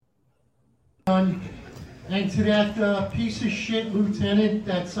And to that piece of shit lieutenant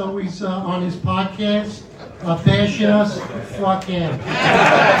that's always on his podcast bashing us, fuck him.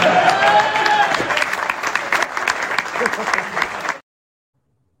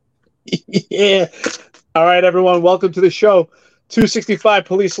 Yeah. All right, everyone. Welcome to the show. 265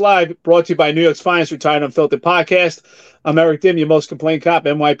 Police Live, brought to you by New York's finest retired unfiltered podcast. I'm Eric Dim, your most complained cop,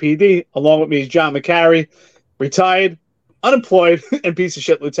 NYPD. Along with me is John McCary, retired, unemployed, and piece of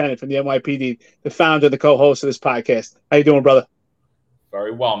shit lieutenant from the NYPD, the founder and the co-host of this podcast. How you doing, brother?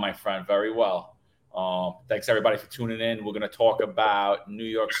 Very well, my friend. Very well. Thanks, everybody, for tuning in. We're going to talk about New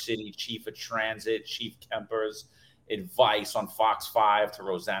York City Chief of Transit, Chief Kemper's advice on Fox 5 to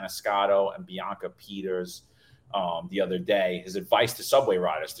Rosanna Scotto and Bianca Peters the other day. His advice to subway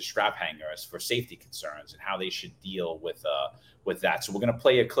riders, to strap hangers for safety concerns and how they should deal with that. So we're going to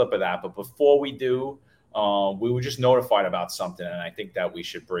play a clip of that. But before we do, we were just notified about something, and I think that we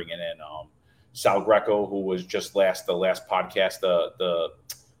should bring it in. Sal Greco, who was just the last podcast, the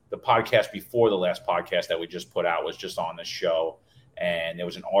podcast before the last podcast that we just put out, was just on the show, and there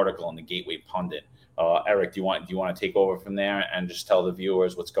was an article in the Gateway Pundit. Eric, do you want to take over from there and just tell the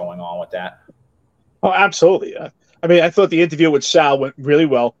viewers what's going on with that? Oh, absolutely. I mean, I thought the interview with Sal went really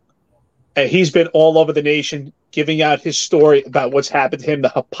well. He's been all over the nation giving out his story about what's happened to him, the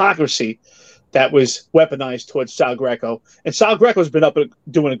hypocrisy that was weaponized towards Sal Greco. And Sal Greco's been up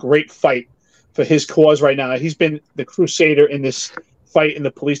doing a great fight for his cause right now. He's been the crusader in this fight in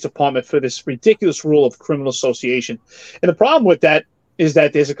the police department for this ridiculous rule of criminal association. And the problem with that is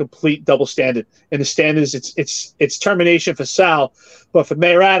that there's a complete double standard. And the standard is it's termination for Sal, but for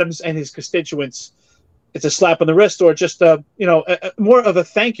Mayor Adams and his constituents, it's a slap on the wrist, or just more of a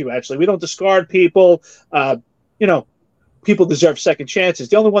thank you. Actually, we don't discard people. People deserve second chances.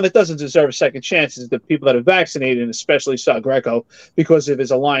 The only one that doesn't deserve a second chance is the people that are vaccinated, and especially Sal Greco, because of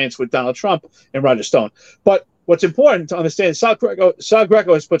his alliance with Donald Trump and Roger Stone. But what's important to understand, Sal Greco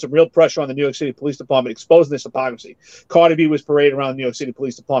has put some real pressure on the New York City Police Department, exposing this hypocrisy. Cardi B was paraded around the New York City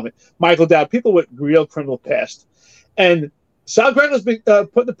Police Department. Michael Dowd, people with real criminal past. And Sal Greco's been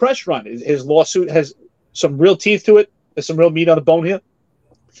putting the pressure on. His lawsuit has some real teeth to it. There's some real meat on the bone here.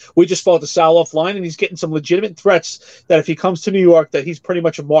 We just spoke to Sal offline, and he's getting some legitimate threats that if he comes to New York, that he's pretty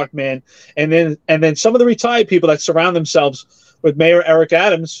much a marked man. And then some of the retired people that surround themselves with Mayor Eric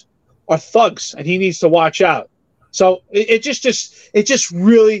Adams are thugs, and he needs to watch out. So it just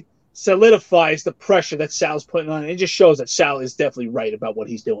really solidifies the pressure that Sal's putting on. It just shows that Sal is definitely right about what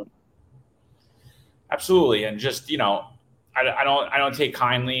he's doing. Absolutely, and just I don't take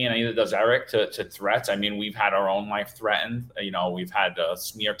kindly, and neither does Eric, to threats. I mean, we've had our own life threatened. We've had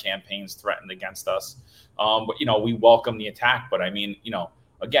smear campaigns threatened against us. But we welcome the attack. But I mean,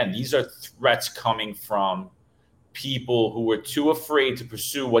 again, these are threats coming from people who were too afraid to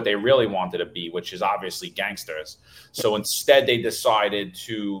pursue what they really wanted to be, which is obviously gangsters. So instead, they decided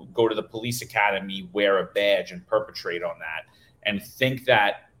to go to the police academy, wear a badge, and perpetrate on that, and think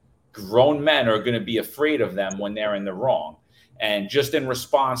that grown men are going to be afraid of them when they're in the wrong. And just in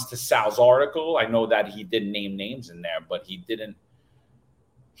response to Sal's article, I know that he didn't name names in there, but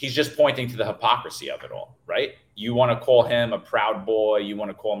he's just pointing to the hypocrisy of it all, right? You want to call him a proud boy. You want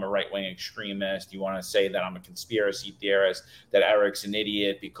to call him a right-wing extremist. You want to say that I'm a conspiracy theorist, that Eric's an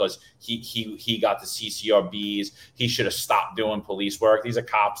idiot because he got the CCRBs. He should have stopped doing police work. These are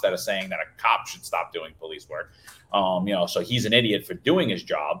cops that are saying that a cop should stop doing police work. So he's an idiot for doing his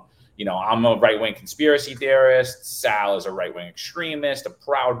job. I'm a right-wing conspiracy theorist. Sal is a right-wing extremist, a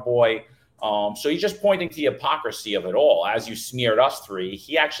proud boy. So he's just pointing to the hypocrisy of it all. As you smeared us three,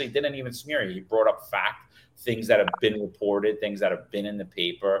 he actually didn't even smear you. He brought up fact, things that have been reported, things that have been in the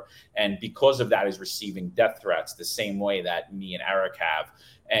paper. And because of that, is receiving death threats the same way that me and Eric have.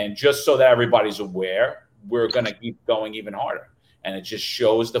 And just so that everybody's aware, we're going to keep going even harder. And it just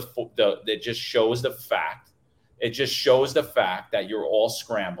shows the fact that you're all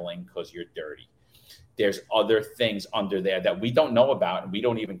scrambling because you're dirty. There's other things under there that we don't know about and we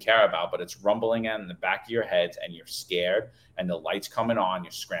don't even care about, but it's rumbling in the back of your heads and you're scared, and the light's coming on,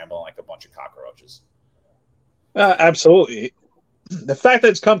 you're scrambling like a bunch of cockroaches. Absolutely. The fact that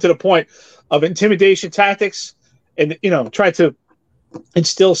it's come to the point of intimidation tactics and, try to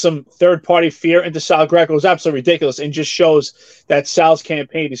instill some third-party fear into Sal Greco is absolutely ridiculous, and just shows that Sal's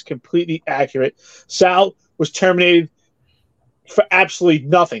campaign is completely accurate. Sal was terminated for absolutely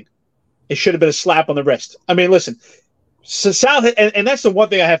nothing. It should have been a slap on the wrist. I mean, listen, so Sal, and that's the one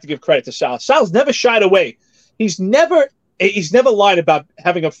thing I have to give credit to Sal. Sal's never shied away. He's never lied about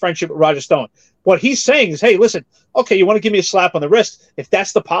having a friendship with Roger Stone. What he's saying is, hey, listen, okay, you want to give me a slap on the wrist? If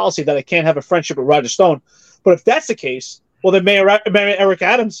that's the policy that I can't have a friendship with Roger Stone, but if that's the case, Well, then Mayor Eric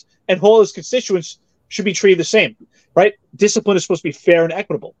Adams and all his constituents should be treated the same, right? Discipline is supposed to be fair and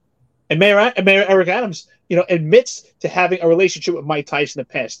equitable. And Mayor Eric Adams, admits to having a relationship with Mike Tyson in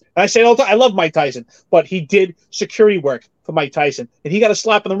the past. And I say it all the time, I love Mike Tyson, but he did security work for Mike Tyson, and he got a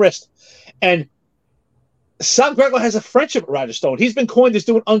slap on the wrist. And Sal Greco has a friendship with Roger Stone. He's been coined as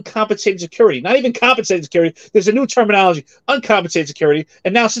doing uncompensated security, not even compensated security. There's a new terminology, uncompensated security.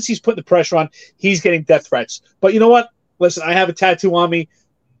 And now since he's putting the pressure on, he's getting death threats. But you know what? Listen, I have a tattoo on me,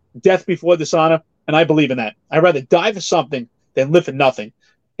 death before dishonor, and I believe in that. I'd rather die for something than live for nothing.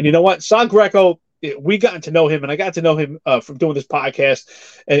 And you know what? Sal Greco, we gotten to know him, and I got to know him from doing this podcast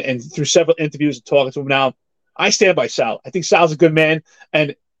and through several interviews and talking to him now. I stand by Sal. I think Sal's a good man,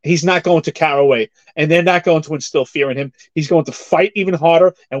 and he's not going to cower away, and they're not going to instill fear in him. He's going to fight even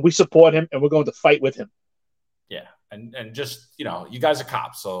harder, and we support him, and we're going to fight with him. Yeah, and just, you guys are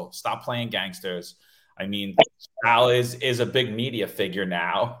cops, so stop playing gangsters. I mean, Sal is a big media figure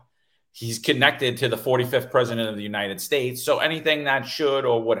now. He's connected to the 45th president of the United States, so anything that should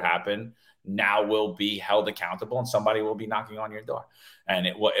or would happen now will be held accountable, and somebody will be knocking on your door, and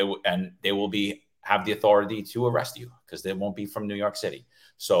they will have the authority to arrest you because they won't be from New York City.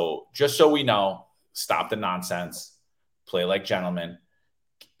 So just so we know, stop the nonsense, play like gentlemen,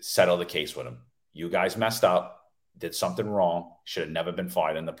 settle the case with him. You guys messed up, did something wrong, should have never been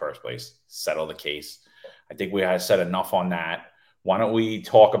fired in the first place. Settle the case. I think we have said enough on that. Why don't we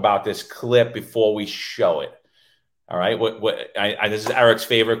talk about this clip before we show it? All right. This is Eric's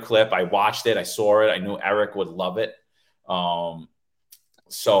favorite clip. I watched it. I saw it. I knew Eric would love it.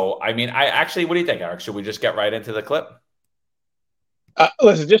 So, I mean, what do you think, Eric? Should we just get right into the clip?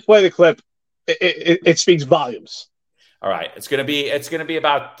 Listen, just play the clip. It speaks volumes. All right. It's gonna be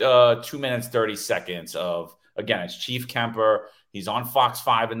about 2 minutes, 30 seconds of, again, it's Chief Kemper. He's on Fox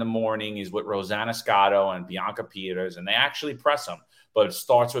 5 in the morning. He's with Rosanna Scotto and Bianca Peters, and they actually press him, but it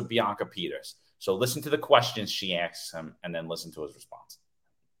starts with Bianca Peters. So listen to the questions she asks him and then listen to his response.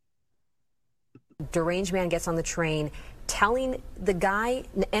 Deranged man gets on the train telling the guy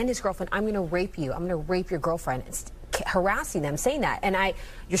and his girlfriend, I'm going to rape you. I'm going to rape your girlfriend. It's harassing them, saying that. And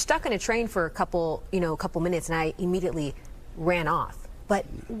you're stuck on a train for a couple minutes, and I immediately ran off. But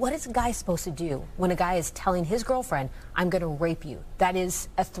what is a guy supposed to do when a guy is telling his girlfriend, I'm going to rape you? That is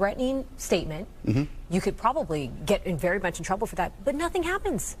a threatening statement. Mm-hmm. You could probably get very much in trouble for that, but nothing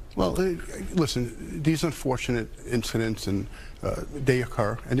happens. Well, listen, these unfortunate incidents, and they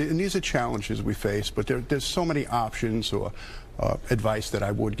occur, and these are challenges we face, but there's so many options or advice that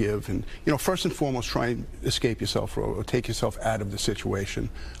I would give. And, first and foremost, try and escape yourself or take yourself out of the situation.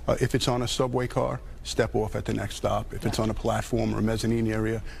 If it's on a subway car, step off at the next stop. If it's on a platform or a mezzanine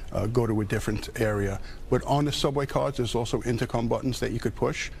area, go to a different area. But on the subway cars, there's also intercom buttons that you could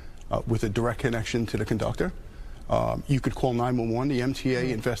push with a direct connection to the conductor. You could call 911. The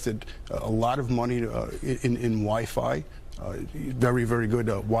MTA invested a lot of money in Wi-Fi. Very, very good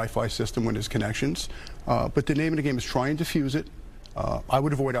Wi-Fi system with its connections. But the name of the game is try and diffuse it. I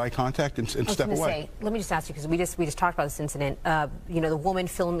would avoid eye contact and step away. Let me just ask you, because we just talked about this incident. The woman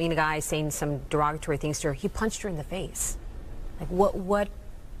filming a guy saying some derogatory things to her. He punched her in the face. Like what?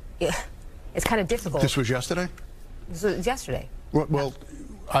 It's kind of difficult. This was yesterday? This was yesterday. Well,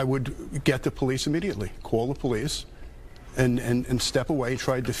 I would get the police immediately. Call the police and step away,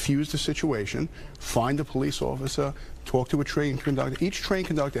 try to diffuse the situation, find a police officer, talk to a train conductor. Each train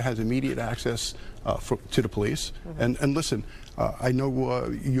conductor has immediate access to the police. Mm-hmm. And listen, I know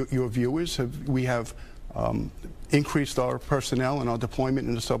your viewers we have increased our personnel and our deployment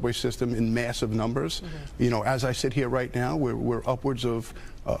in the subway system in massive numbers. Mm-hmm. As I sit here right now, we're upwards of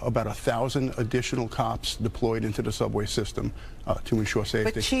about 1,000 additional cops deployed into the subway system to ensure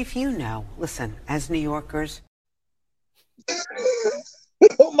safety. But Chief, listen, as New Yorkers.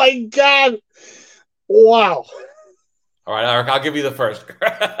 Oh my God! Wow. All right, Eric, I'll give you the first.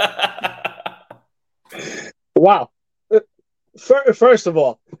 Wow. First of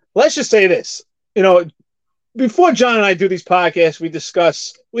all, let's just say this. Before John and I do these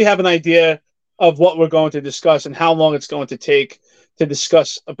podcasts, we have an idea of what we're going to discuss and how long it's going to take to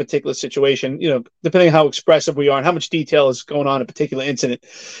discuss a particular situation, depending on how expressive we are and how much detail is going on in a particular incident.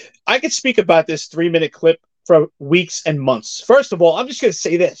 I could speak about this 3-minute clip for weeks and months. First of all, I'm just going to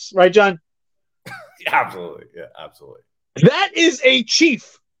say this, right, John? Absolutely. Yeah, absolutely. That is a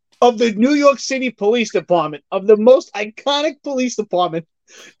chief of the New York City Police Department, of the most iconic police department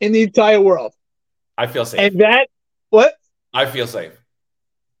in the entire world. I feel safe. And that, what? I feel safe.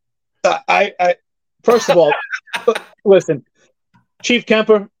 First of all, listen, Chief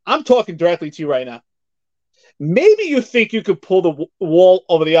Kemper, I'm talking directly to you right now. Maybe you think you could pull the wall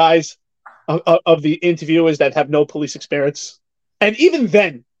over the eyes of the interviewers that have no police experience. And even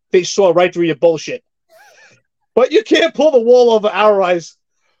then, they saw right through your bullshit. But you can't pull the wool over our eyes.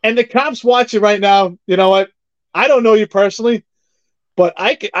 And the cops watching right now, you know what? I don't know you personally, but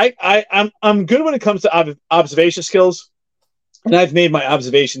I'm good when it comes to observation skills. And I've made my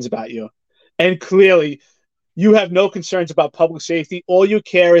observations about you. And clearly, you have no concerns about public safety. All you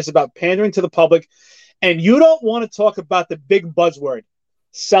care is about pandering to the public. And you don't want to talk about the big buzzword,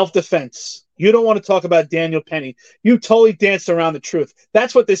 self-defense. You don't want to talk about Daniel Penny. You totally danced around the truth.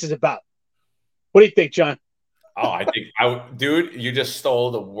 That's what this is about. What do you think, John? Oh, dude, you just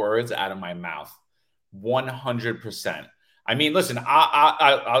stole the words out of my mouth. 100%. I mean, listen,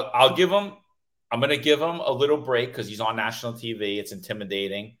 I'll give him. I'm going to give him a little break because he's on national TV. It's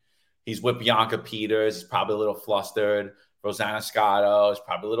intimidating. He's with Bianca Peters. He's probably a little flustered. Rosanna Scotto is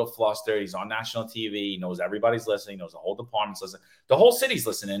probably a little flustered. He's on national TV. He knows everybody's listening. He knows the whole department's listening. The whole city's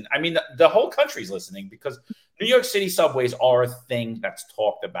listening. I mean, the whole country's listening because New York City subways are a thing that's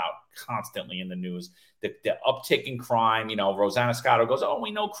talked about constantly in the news. The uptick in crime. You know, Rosanna Scotto goes, "Oh,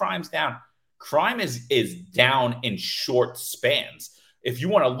 we know crime's down." Crime is down in short spans. If you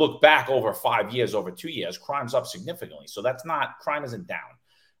want to look back over 5 years, over 2 years, crime's up significantly. So crime isn't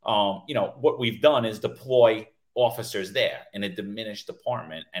down. You know, what we've done is deploy officers there in a diminished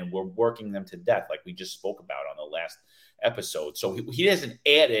department, and we're working them to death like we just spoke about on the last episode. So he hasn't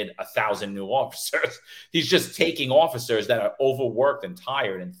added 1,000 new officers. He's just taking officers that are overworked and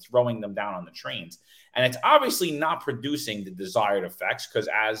tired and throwing them down on the trains. And it's obviously not producing the desired effects because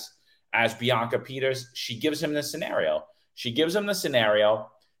as Bianca Peters, she gives him the scenario.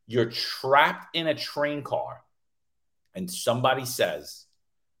 You're trapped in a train car and somebody says,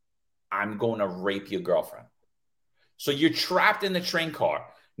 "I'm going to rape your girlfriend." So you're trapped in the train car.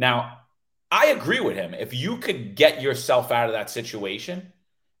 Now, I agree with him. If you could get yourself out of that situation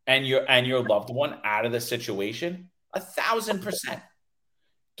and your loved one out of the situation, 1,000%.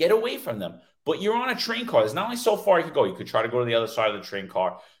 Get away from them. But you're on a train car. There's not only so far you could go. You could try to go to the other side of the train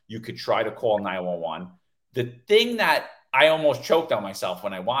car. You could try to call 911. The thing that I almost choked on myself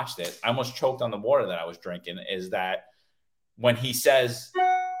when I watched it, I almost choked on the water that I was drinking, is that when he says,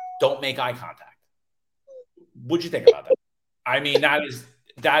 "Don't make eye contact." What'd you think about that? I mean, that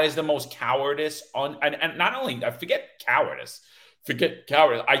is the most cowardice and not only forget cowardice.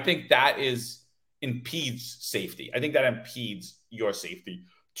 I think that impedes safety. I think that impedes your safety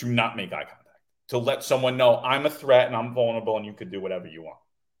to not make eye contact, to let someone know I'm a threat and I'm vulnerable and you could do whatever you want.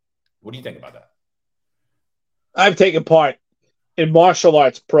 What do you think about that? I've taken part in martial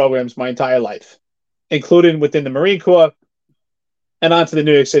arts programs my entire life, including within the Marine Corps and onto the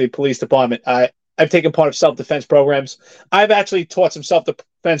New York City Police Department. I've taken part of self-defense programs. I've actually taught some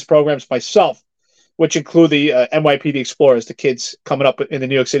self-defense programs myself, which include the NYPD Explorers, the kids coming up in the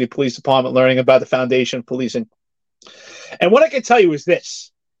New York City Police Department learning about the foundation of policing. And what I can tell you is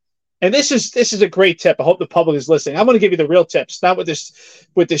this, and this is a great tip. I hope the public is listening. I'm going to give you the real tips, not what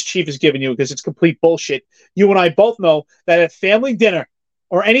this chief is giving you, because it's complete bullshit. You and I both know that at family dinner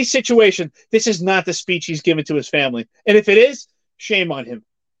or any situation, this is not the speech he's given to his family. And if it is, shame on him.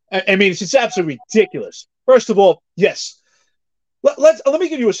 I mean, it's absolutely ridiculous. First of all, yes. Let me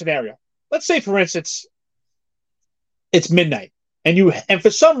give you a scenario. Let's say, for instance, it's midnight, and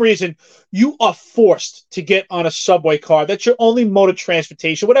for some reason you are forced to get on a subway car. That's your only mode of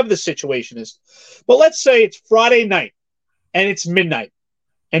transportation, whatever the situation is. But let's say it's Friday night and it's midnight,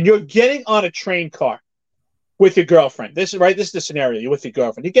 and you're getting on a train car with your girlfriend. This is the scenario. You're with your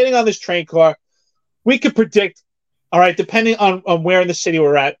girlfriend. You're getting on this train car. We could predict. All right, depending on where in the city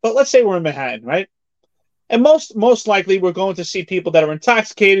we're at. But let's say we're in Manhattan, right? And most likely we're going to see people that are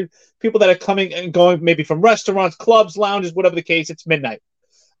intoxicated, people that are coming and going maybe from restaurants, clubs, lounges, whatever the case. It's midnight.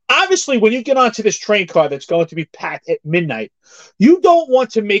 Obviously, when you get onto this train car that's going to be packed at midnight, you don't want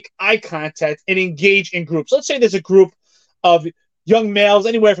to make eye contact and engage in groups. Let's say there's a group of young males,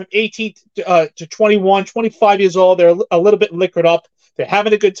 anywhere from 18 to 21, 25 years old. They're a little bit liquored up. They're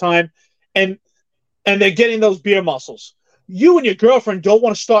having a good time. And they're getting those beer muscles. You and your girlfriend don't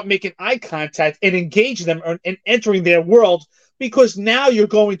want to start making eye contact and engage them and entering their world, because now you're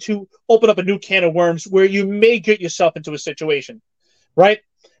going to open up a new can of worms where you may get yourself into a situation, right?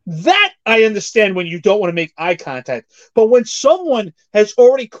 That I understand when you don't want to make eye contact. But when someone has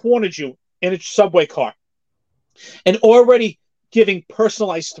already cornered you in a subway car and already giving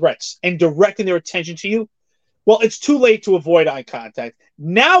personalized threats and directing their attention to you, well, it's too late to avoid eye contact.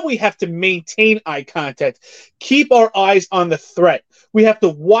 Now we have to maintain eye contact, keep our eyes on the threat. We have to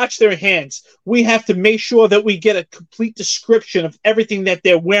watch their hands. We have to make sure that we get a complete description of everything that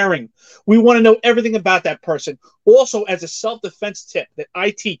they're wearing. We want to know everything about that person. Also, as a self-defense tip that I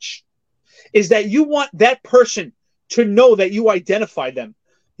teach, is that you want that person to know that you identify them.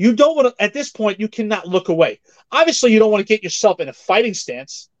 You don't want to, at this point, you cannot look away. Obviously, you don't want to get yourself in a fighting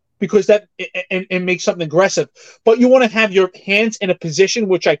stance because that and make something aggressive, but you want to have your hands in a position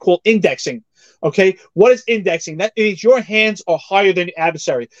which I call indexing. Okay, what is indexing? That means your hands are higher than the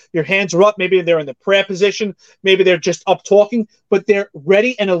adversary. Your hands are up. Maybe they're in the prayer position. Maybe they're just up talking, but they're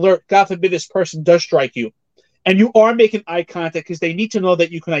ready and alert. God forbid this person does strike you. And you are making eye contact because they need to know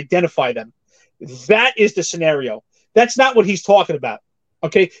that you can identify them. That is the scenario. That's not what he's talking about.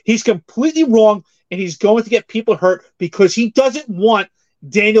 Okay, he's completely wrong, and he's going to get people hurt because he doesn't want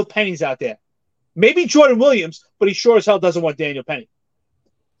Daniel Penny's out there. Maybe Jordan Williams, but he sure as hell doesn't want Daniel Penny.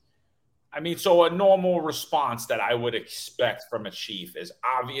 I mean, so a normal response that I would expect from a chief is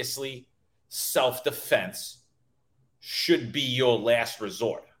obviously self-defense should be your last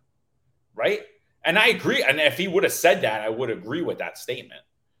resort, right? And I agree. And if he would have said that, I would agree with that statement.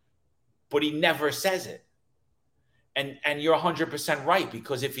 But he never says it. And you're 100% right,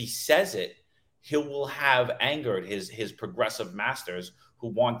 because if he says it, he will have angered his progressive masters who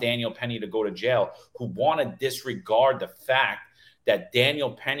want Daniel Penny to go to jail, who want to disregard the fact that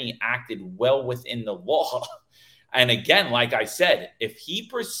Daniel Penny acted well within the law. And again, like I said, if he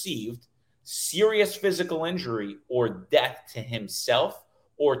perceived serious physical injury or death to himself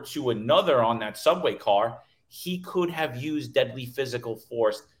or to another on that subway car, he could have used deadly physical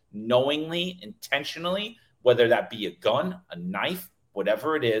force knowingly, intentionally, whether that be a gun, a knife,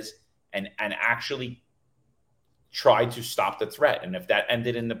 whatever it is, and actually try to stop the threat. And if that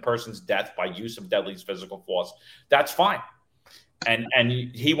ended in the person's death by use of deadly physical force, that's fine. And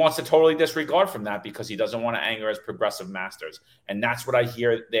he wants to totally disregard from that because he doesn't want to anger his progressive masters. And that's what I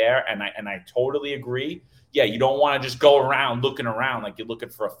hear there. And I totally agree. Yeah, you don't want to just go around looking around like you're looking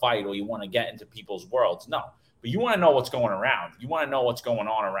for a fight or you want to get into people's worlds. No, but you want to know what's going around. You want to know what's going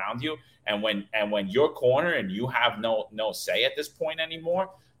on around you. And when you're cornered and you have no say at this point anymore,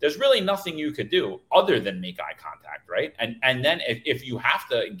 there's really nothing you could do other than make eye contact, right? And then if you have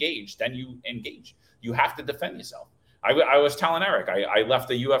to engage, then you engage. You have to defend yourself. I was telling Eric, I left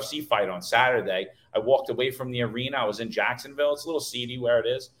the UFC fight on Saturday. I walked away from the arena. I was in Jacksonville. It's a little seedy where it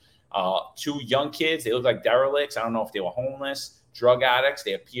is. Two young kids. They looked like derelicts. I don't know if they were homeless, drug addicts.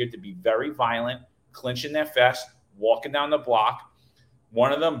 They appeared to be very violent, clenching their fists, walking down the block.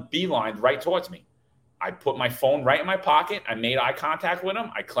 One of them beelined right towards me. I put my phone right in my pocket. I made eye contact with him.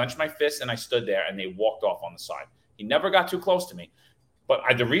 I clenched my fist, and I stood there, and they walked off on the side. He never got too close to me. But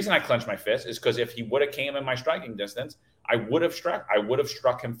the reason I clenched my fist is because if he would have came in my striking distance, I would have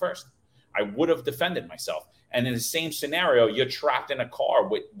struck him first. I would have defended myself. And in the same scenario, you're trapped in a car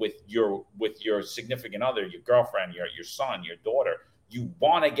with your significant other, your girlfriend, your son, your daughter. You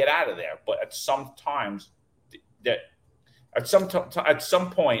want to get out of there, but at some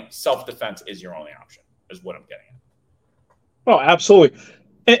point, self-defense is your only option. Is what I'm getting at. Oh, absolutely.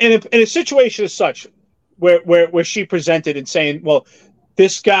 And in a situation as such, where she presented and saying, well,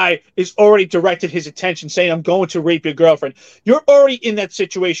 this guy is already directed his attention saying, I'm going to rape your girlfriend. You're already in that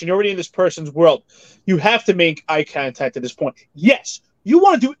situation. You're already in this person's world. You have to make eye contact at this point. Yes, you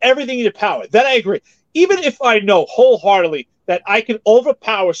want to do everything in your power. That I agree. Even if I know wholeheartedly that I can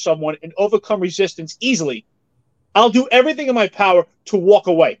overpower someone and overcome resistance easily, I'll do everything in my power to walk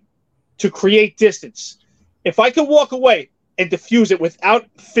away, to create distance. If I can walk away and diffuse it without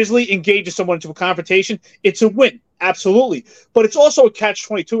physically engaging someone into a confrontation, it's a win. Absolutely. But it's also a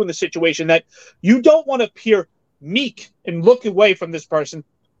catch-22 in the situation that you don't want to appear meek and look away from this person.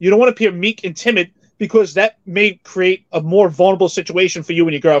 You don't want to appear meek and timid because that may create a more vulnerable situation for you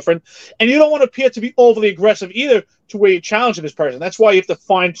and your girlfriend. And you don't want to appear to be overly aggressive either to where you're challenging this person. That's why you have to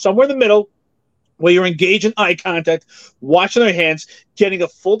find somewhere in the middle where you're engaged in eye contact, watching their hands, getting a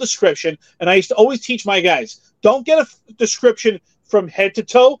full description. And I used to always teach my guys, don't get a description from head to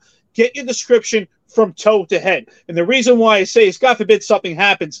toe. Get your description from toe to head. And the reason why I say is, God forbid something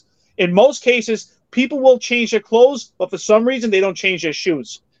happens. In most cases, people will change their clothes, but for some reason, they don't change their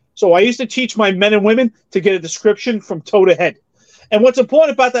shoes. So I used to teach my men and women to get a description from toe to head. And what's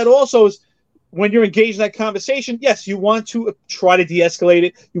important about that also is when you're engaged in that conversation, yes, you want to try to de-escalate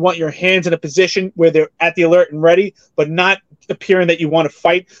it. You want your hands in a position where they're at the alert and ready, but not appearing that you want to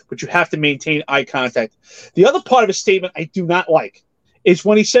fight, but you have to maintain eye contact. The other part of his statement I do not like is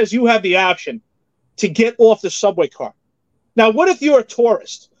when he says you have the option to get off the subway car. Now, what if you're a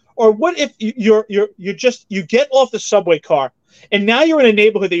tourist? Or what if you get off the subway car and now you're in a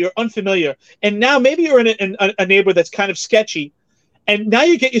neighborhood that you're unfamiliar, and now maybe you're in a neighborhood that's kind of sketchy, and now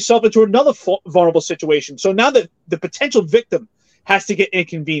you get yourself into another vulnerable situation. So now the potential victim has to get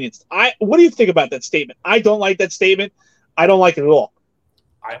inconvenienced. What do you think about that statement? I don't like that statement. I don't like it at all.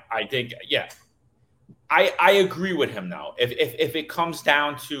 I think, yeah, I agree with him though. If it comes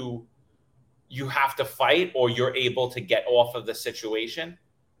down to you have to fight or you're able to get off of the situation,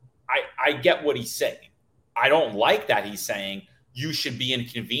 I get what he's saying. I don't like that he's saying you should be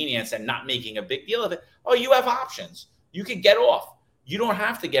inconvenienced and not making a big deal of it. Oh, you have options. You can get off. You don't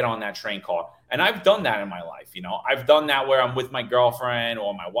have to get on that train car. And I've done that in my life. You know, I've done that where I'm with my girlfriend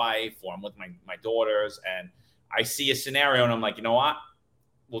or my wife or I'm with my daughters and I see a scenario and I'm like, you know what?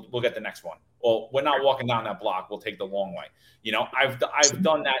 We'll get the next one. Or we're not walking down that block. We'll take the long way. You know, I've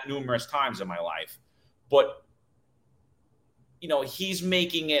done that numerous times in my life. But, you know, he's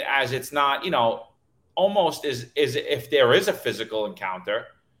making it as it's not, you know, almost is if there is a physical encounter,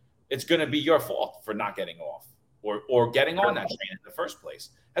 it's going to be your fault for not getting off or getting on that train in the first place.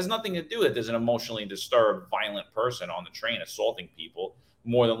 It has nothing to do with there's an emotionally disturbed, violent person on the train assaulting people,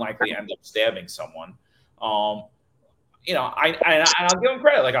 more than likely end up stabbing someone. You know, I'll give him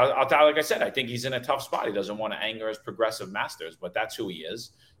credit. Like like I said, I think he's in a tough spot. He doesn't want to anger his progressive masters, but that's who he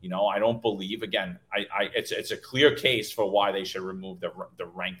is. You know, I don't believe. Again, it's a clear case for why they should remove the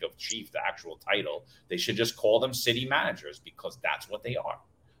rank of chief, the actual title. They should just call them city managers because that's what they are.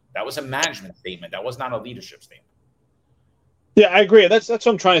 That was a management statement. That was not a leadership statement. Yeah, I agree. That's what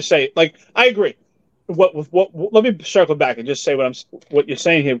I'm trying to say. Like, I agree. Let me circle back and just say what you're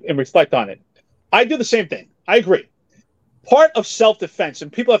saying here and reflect on it. I do the same thing. I agree. Part of self-defense,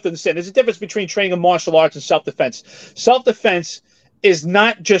 and people have to understand, there's a difference between training in martial arts and self-defense. Self-defense is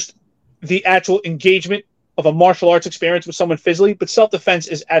not just the actual engagement of a martial arts experience with someone physically, but self-defense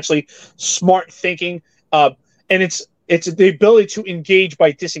is actually smart thinking, and it's the ability to engage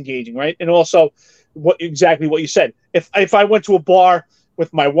by disengaging, right? And also, exactly what you said. If I went to a bar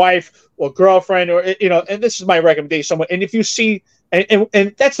with my wife or girlfriend, or you know, and this is my recommendation, and if you see,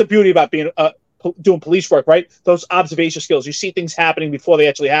 and that's the beauty about being doing police work, right? Those observation skills. You see things happening before they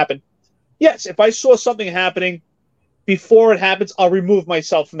actually happen. Yes, if I saw something happening before it happens, I'll remove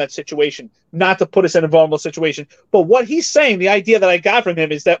myself from that situation, not to put us in a vulnerable situation. But what he's saying, the idea that I got from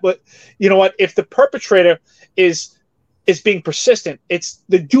him is that, you know what, if the perpetrator is being persistent, it's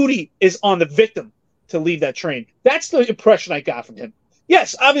the duty is on the victim to leave that train. That's the impression I got from him.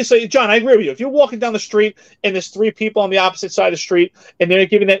 Yes, obviously, John, I agree with you. If you're walking down the street and there's three people on the opposite side of the street and they're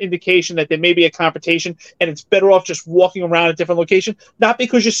giving that indication that there may be a confrontation and it's better off just walking around a different location, not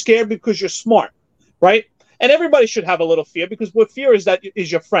because you're scared, because you're smart, right? And everybody should have a little fear because what fear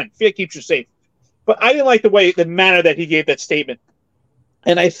is your friend. Fear keeps you safe. But I didn't like the manner that he gave that statement.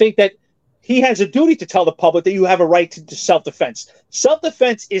 And I think that he has a duty to tell the public that you have a right to self-defense.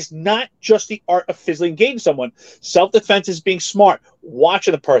 Self-defense is not just the art of physically engaging someone. Self-defense is being smart,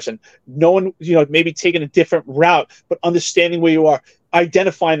 watching the person, knowing, you know, maybe taking a different route, but understanding where you are,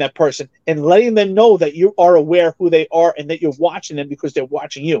 identifying that person, and letting them know that you are aware of who they are and that you're watching them because they're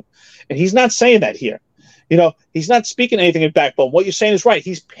watching you. And he's not saying that here. You know, he's not speaking anything in backbone. What you're saying is right.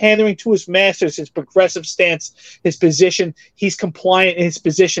 He's pandering to his masters, his progressive stance, his position. He's compliant in his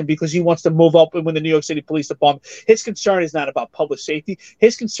position because he wants to move up within the New York City Police Department. His concern is not about public safety.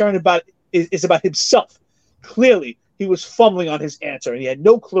 His concern is about himself. Clearly, he was fumbling on his answer, and he had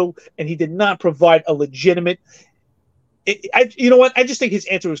no clue, and he did not provide a legitimate. You know what? I just think his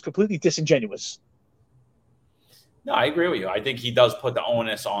answer was completely disingenuous. No, I agree with you. I think he does put the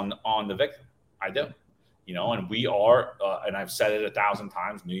onus on the victim. I do. You know, and we are, and I've said it 1,000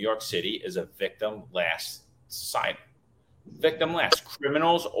 times, New York City is a victim-last society. Victim last.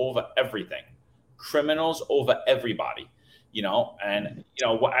 Criminals over everything. Criminals over everybody. You know, and, you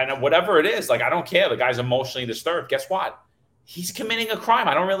know, and whatever it is, like, I don't care. The guy's emotionally disturbed. Guess what? He's committing a crime.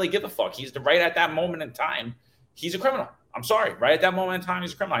 I don't really give a fuck. He's right at that moment in time. He's a criminal. I'm sorry. Right at that moment in time,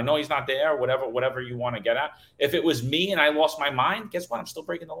 he's a criminal. I know he's not there, whatever you want to get at. If it was me and I lost my mind, guess what? I'm still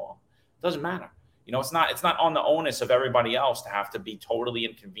breaking the law. It doesn't matter. You know, it's not on the onus of everybody else to have to be totally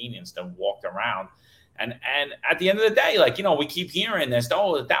inconvenienced and walked around. And at the end of the day, like, you know, we keep hearing this,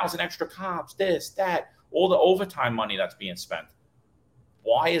 1,000 extra cops, this, that, all the overtime money that's being spent.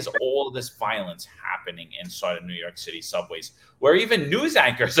 Why is all of this violence happening inside of New York City subways, where even news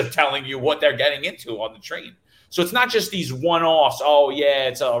anchors are telling you what they're getting into on the train? So it's not just these one-offs. Oh, yeah,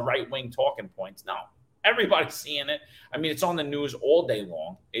 it's a right-wing talking points. No. Everybody's seeing it. I mean, it's on the news all day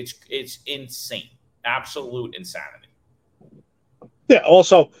long. It's insane. Absolute insanity. Yeah,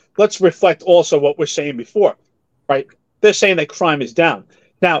 also, let's reflect also what we're saying before, right? They're saying that crime is down.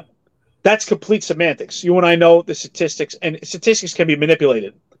 Now, that's complete semantics. You and I know the statistics, and statistics can be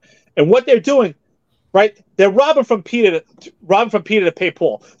manipulated. And what they're doing, right? They're robbing from Peter to pay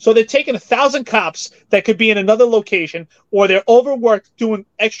Paul. So they're taking 1,000 cops that could be in another location, or they're overworked doing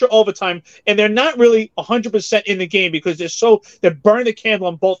extra overtime, and they're not really 100% in the game because they're burning the candle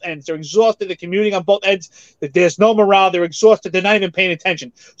on both ends. They're exhausted. They're commuting on both ends. There's no morale. They're exhausted. They're not even paying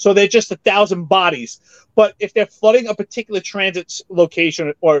attention. So they're just 1,000 bodies. But if they're flooding a particular transit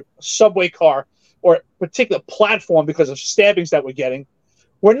location or subway car or a particular platform because of stabbings that we're getting,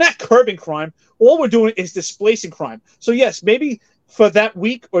 we're not curbing crime. All we're doing is displacing crime. So yes, maybe for that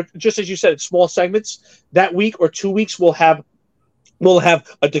week, or just as you said, in small segments, that week or 2 weeks, we'll have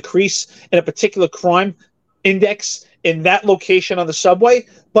a decrease in a particular crime index in that location on the subway.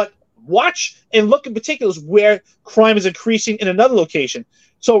 But watch and look in particulars where crime is increasing in another location.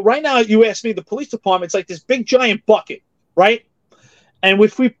 So right now, you ask me, the police department's like this big giant bucket, right? And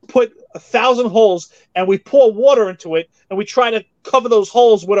if we put 1,000 holes and we pour water into it and we try to cover those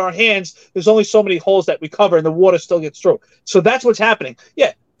holes with our hands, there's only so many holes that we cover and the water still gets through. So that's what's happening.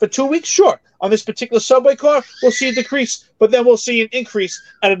 Yeah, for 2 weeks, sure. On this particular subway car, we'll see a decrease, but then we'll see an increase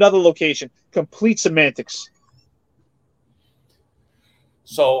at another location. Complete semantics.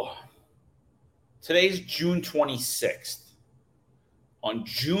 So today's June 26th. On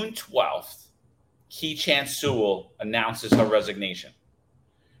June 12th, Key Chan Sewell announces her resignation.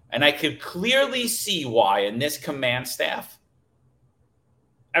 And I could clearly see why in this command staff,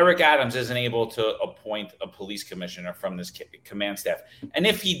 Eric Adams isn't able to appoint a police commissioner from this command staff. And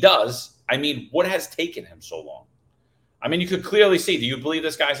if he does, I mean, what has taken him so long? I mean, you could clearly see, do you believe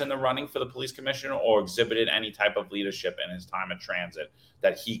this guy's in the running for the police commissioner or exhibited any type of leadership in his time at transit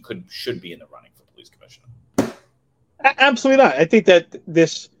that he should be in the running for police commissioner? Absolutely not. I think that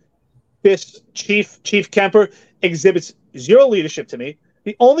this Chief Kemper exhibits zero leadership to me.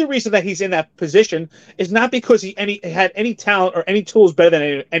 The only reason that he's in that position is not because he had any talent or any tools better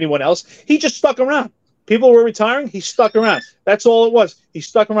than anyone else. He just stuck around. People were retiring. He stuck around. That's all it was. He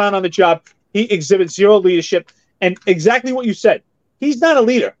stuck around on the job. He exhibits zero leadership. And exactly what you said. He's not a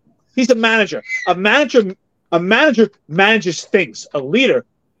leader. He's a manager. A manager manages things. A leader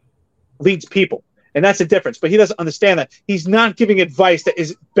leads people. And that's the difference. But he doesn't understand that. He's not giving advice that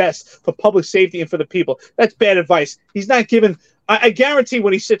is best for public safety and for the people. That's bad advice. He's not giving... I guarantee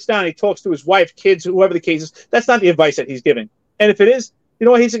when he sits down, he talks to his wife, kids, whoever the case is, that's not the advice that he's giving. And if it is, you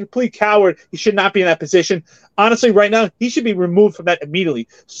know what? He's a complete coward. He should not be in that position. Honestly, right now, he should be removed from that immediately.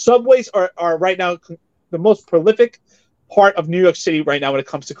 Subways are right now the most prolific part of New York City right now when it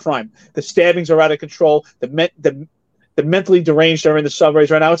comes to crime. The stabbings are out of control. The mentally deranged are in the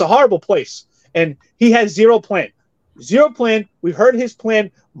subways right now. It's a horrible place. And he has zero plan. Zero plan. We heard his plan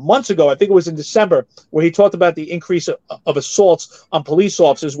months ago. I think it was in December, where he talked about the increase of assaults on police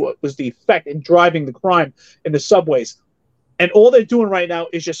officers, what was the effect in driving the crime in the subways. And all they're doing right now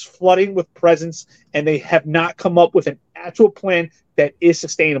is just flooding with presence, and they have not come up with an actual plan that is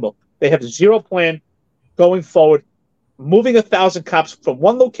sustainable. They have zero plan going forward. Moving 1,000 cops from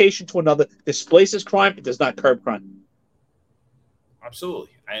one location to another displaces crime. It does not curb crime. Absolutely.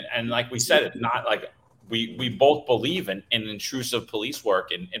 And like we said, it's not like we both believe in intrusive police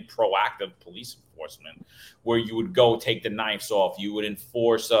work and proactive police enforcement, where you would go take the knives off, you would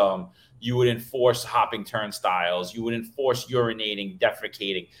enforce hopping turnstiles, you would enforce urinating,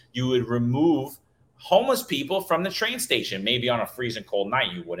 defecating, you would remove homeless people from the train station. Maybe on a freezing cold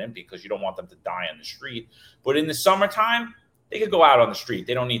night you wouldn't, because you don't want them to die on the street. But in the summertime, they could go out on the street.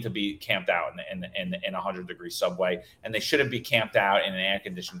 They don't need to be camped out in a 100-degree subway, and they shouldn't be camped out in an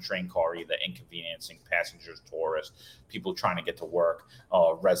air-conditioned train car either, inconveniencing passengers, tourists, people trying to get to work,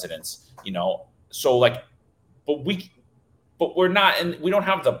 residents. You know, so like, but we're not, and we don't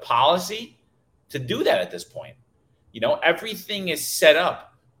have the policy to do that at this point. You know, everything is set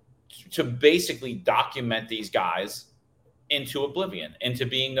up to basically document these guys into oblivion, into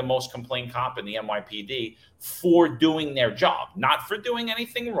being the most complained cop in the NYPD for doing their job, not for doing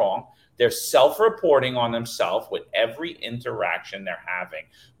anything wrong. They're self-reporting on themselves with every interaction they're having,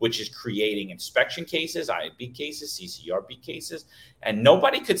 which is creating inspection cases, IAB cases, CCRB cases, and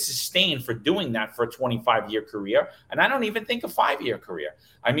nobody could sustain for doing that for a 25-year career, and I don't even think a 5-year career.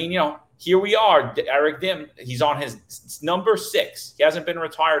 I mean, you know, here we are, Eric Dim, he's on his number 6. He hasn't been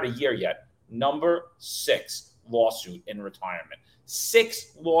retired a year yet. Number 6 lawsuit in retirement.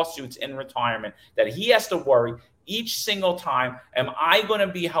 6 lawsuits in retirement that he has to worry each single time. Am I going to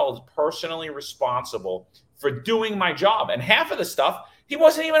be held personally responsible for doing my job? And half of the stuff he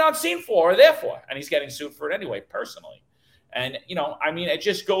wasn't even on scene for or there for, and he's getting sued for it anyway, personally. And, you know, I mean, it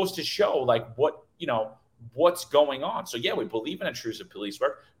just goes to show like what's going on. So yeah, we believe in intrusive police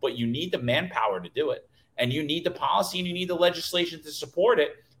work, but you need the manpower to do it, and you need the policy, and you need the legislation to support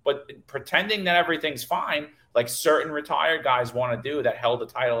it. But pretending that everything's fine, like certain retired guys want to do that held the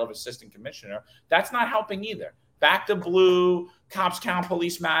title of assistant commissioner, that's not helping either. Back to blue, cops count,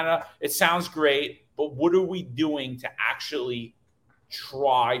 police matter. It sounds great, but what are we doing to actually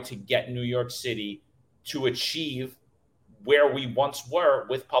try to get New York City to achieve where we once were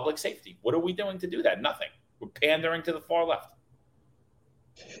with public safety? What are we doing to do that? Nothing. We're pandering to the far left.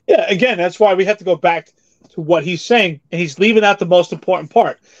 Yeah, again, that's why we have to go back to what he's saying, and he's leaving out the most important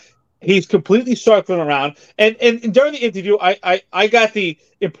part. He's completely circling around, and during the interview, I got the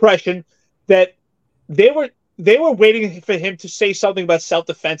impression that they were waiting for him to say something about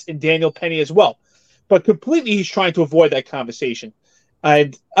self-defense and Daniel Penny as well, but completely he's trying to avoid that conversation.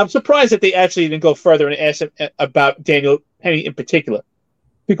 And I'm surprised that they actually didn't go further and ask him about Daniel Penny in particular,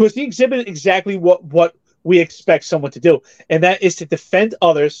 because he exhibited exactly what we expect someone to do, and that is to defend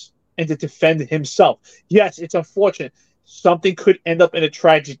others and to defend himself. Yes, it's unfortunate. Something could end up in a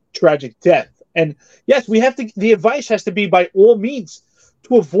tragic death. And yes, the advice has to be by all means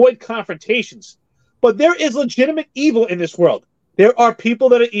to avoid confrontations. But there is legitimate evil in this world. There are people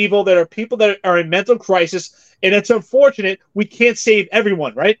that are evil. There are people that are in mental crisis. And it's unfortunate we can't save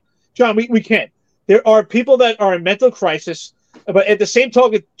everyone, right? John, we can't. There are people that are in mental crisis. But at the same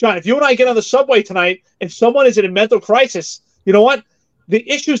token, John, if you and I get on the subway tonight and someone is in a mental crisis, you know what? The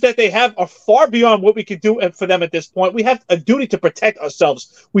issues that they have are far beyond what we can do for them at this point. We have a duty to protect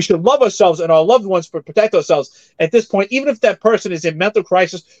ourselves. We should love ourselves and our loved ones, but protect ourselves at this point. Even if that person is in mental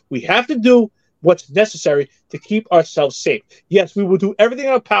crisis, we have to do what's necessary to keep ourselves safe. Yes, we will do everything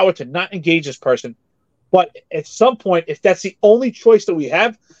in our power to not engage this person. But at some point, if that's the only choice that we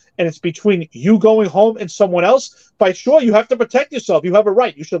have, and it's between you going home and someone else, by sure, you have to protect yourself. You have a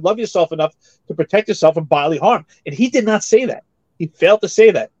right. You should love yourself enough to protect yourself from bodily harm. And he did not say that. He failed to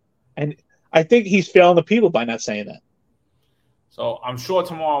say that. And I think he's failing the people by not saying that. So I'm sure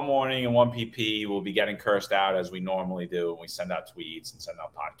tomorrow morning in 1PP we'll be getting cursed out as we normally do when we send out tweets and send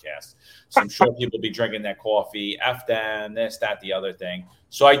out podcasts. So I'm sure people will be drinking their coffee, F them, this, that, the other thing.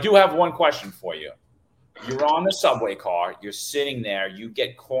 So I do have one question for you. You're on the subway car. You're sitting there. You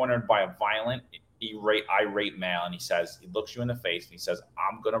get cornered by a violent, irate male, and he looks you in the face, and he says,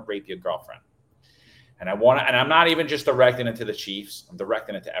 "I'm going to rape your girlfriend." And I'm not even just directing it to the chiefs. I'm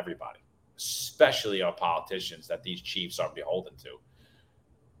directing it to everybody, especially our politicians that these chiefs are beholden to.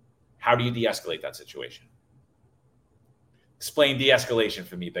 How do you de-escalate that situation? Explain de-escalation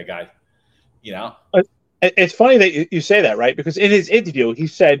for me, big guy. You know? It's funny that you say that, right? Because in his interview, he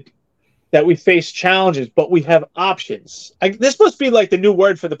said that we face challenges, but we have options. This must be like the new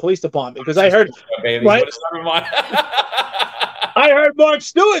word for the police department, because I heard, right? I heard Mark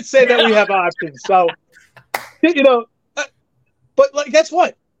Stewart say that we have options. So, you know, but like, guess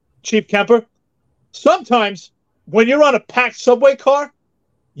what, Chief Kemper? Sometimes when you're on a packed subway car,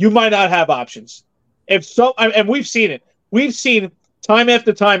 you might not have options. And we've seen it. We've seen time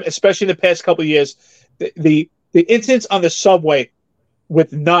after time, especially in the past couple of years, the incidents on the subway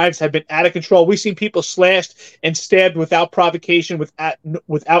with knives have been out of control. We've seen people slashed and stabbed without provocation,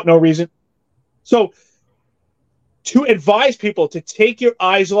 without no reason. So to advise people to take your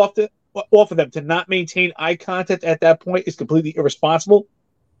eyes off of them, to not maintain eye contact at that point, is completely irresponsible.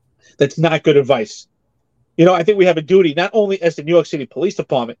 That's not good advice. You know, I think we have a duty, not only as the New York City Police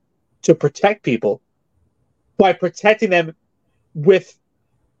Department, to protect people by protecting them with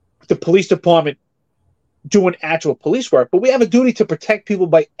the police department doing actual police work, but we have a duty to protect people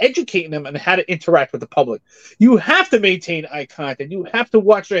by educating them on how to interact with the public. You have to maintain eye contact. You have to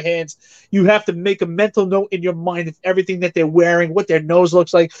watch their hands. You have to make a mental note in your mind of everything that they're wearing, what their nose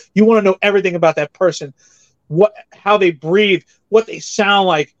looks like. You want to know everything about that person, how they breathe, what they sound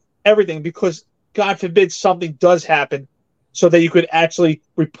like, everything, because God forbid something does happen, so that you could actually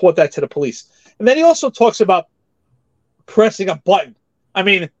report that to the police. And then he also talks about pressing a button. I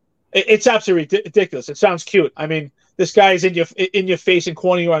mean, it's absolutely ridiculous. It sounds cute. I mean, this guy is in your face and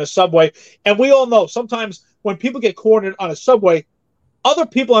cornering you on a subway. And we all know sometimes when people get cornered on a subway, other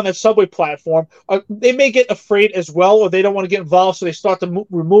people on that subway platform, they may get afraid as well, or they don't want to get involved, so they start to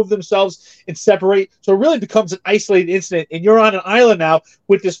remove themselves and separate. So it really becomes an isolated incident, and you're on an island now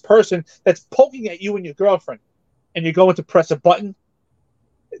with this person that's poking at you and your girlfriend, and you're going to press a button.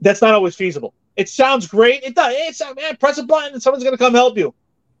 That's not always feasible. It sounds great. It does. It's, man, press a button and someone's going to come help you.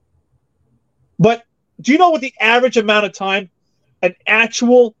 But do you know what the average amount of time an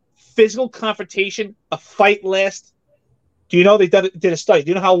actual physical confrontation, a fight lasts? Do you know they did a study? Do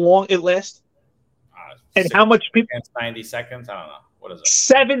you know how long it lasts? And how much people? 90 seconds? I don't know. What is it?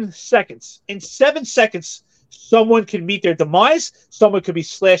 7 seconds. In 7 seconds, someone can meet their demise. Someone could be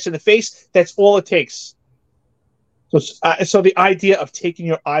slashed in the face. That's all it takes. So the idea of taking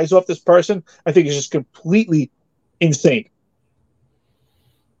your eyes off this person, I think, is just completely insane.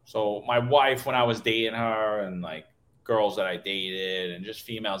 So my wife, when I was dating her, and like girls that I dated, and just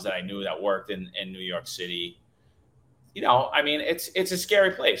females that I knew that worked in New York City, you know, I mean, it's a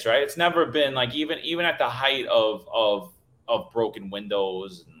scary place, right? It's never been like, even at the height of broken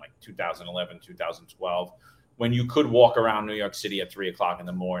windows in like 2011, 2012, when you could walk around New York City at 3:00 in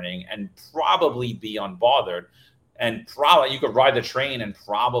the morning and probably be unbothered, and probably you could ride the train and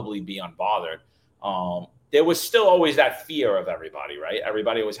probably be unbothered. There was still always that fear of everybody, right?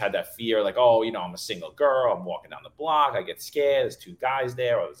 Everybody always had that fear, like, oh, you know, I'm a single girl, I'm walking down the block, I get scared, there's two guys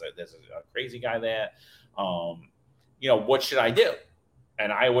there, or there's a crazy guy there. You know, what should I do?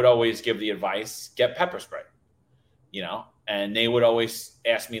 And I would always give the advice, get pepper spray, you know? And they would always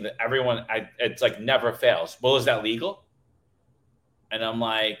ask me that it's like never fails. Well, is that legal? And I'm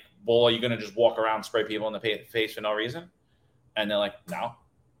like, well, are you going to just walk around and spray people in the face for no reason? And they're like, no.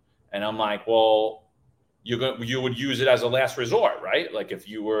 And I'm like, well, you would use it as a last resort, right? Like if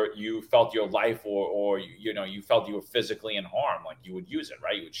you felt your life or you felt you were physically in harm, like you would use it,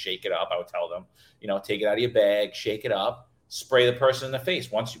 right? You would shake it up. I would tell them, you know, take it out of your bag, shake it up, spray the person in the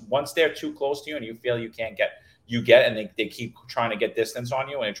face. Once they're too close to you and you feel you can't get, and they keep trying to get distance on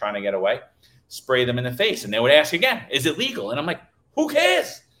you and they're trying to get away, spray them in the face. And they would ask again, is it legal? And I'm like, who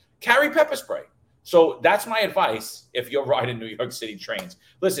cares? Carry pepper spray. So that's my advice if you're riding New York City trains.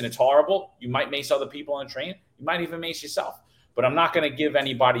 Listen, it's horrible. You might mace other people on a train. You might even mace yourself. But I'm not going to give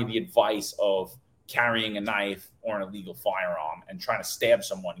anybody the advice of carrying a knife or an illegal firearm and trying to stab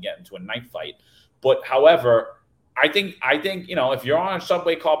someone and get into a knife fight. But however, I think you know, if you're on a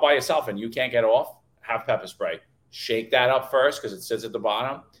subway car by yourself and you can't get off, have pepper spray. Shake that up first because it sits at the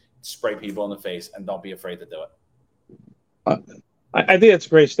bottom. Spray people in the face and don't be afraid to do it. I think that's a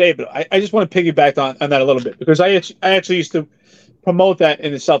great statement. I just want to piggyback on that a little bit because I actually used to promote that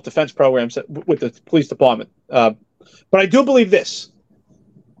in the self-defense programs with the police department. But I do believe this.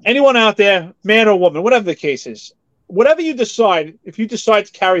 Anyone out there, man or woman, whatever the case is, whatever you decide, if you decide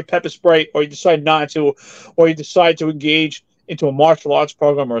to carry pepper spray or you decide not to, or you decide to engage into a martial arts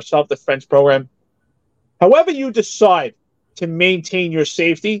program or a self-defense program, however you decide to maintain your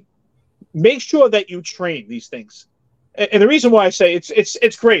safety, make sure that you train these things. And the reason why I say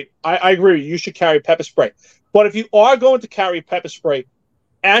it's great, I agree, you should carry pepper spray. But if you are going to carry pepper spray,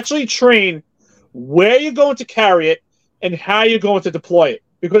 actually train where you're going to carry it and how you're going to deploy it.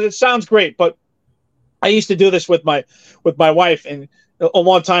 Because it sounds great, but I used to do this with my wife, and a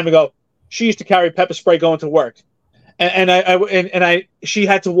long time ago, she used to carry pepper spray going to work. And she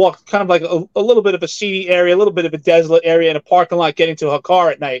had to walk kind of like a little bit of a seedy area, a little bit of a desolate area in a parking lot getting to her car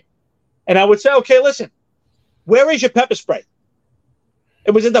at night. And I would say, okay, listen, where is your pepper spray?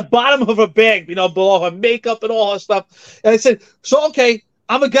 It was at the bottom of her bag, you know, below her makeup and all her stuff. And I said, so, okay,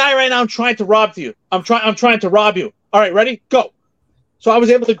 I'm a guy right now. I'm trying to rob you. I'm trying to rob you. All right, ready? Go. So I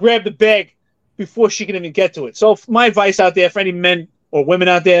was able to grab the bag before she could even get to it. So my advice out there for any men or women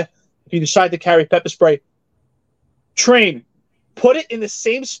out there, if you decide to carry pepper spray, train. Put it in the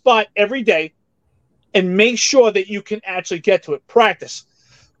same spot every day and make sure that you can actually get to it. Practice.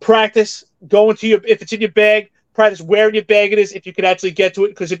 Go into if it's in your bag, practice where in your bag it is if you can actually get to it.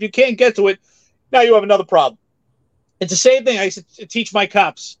 Because if you can't get to it, now you have another problem. It's the same thing I used to teach my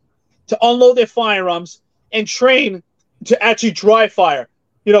cops to unload their firearms and train to actually dry fire.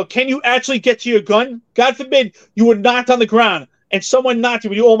 You know, can you actually get to your gun? God forbid you were knocked on the ground and someone knocked you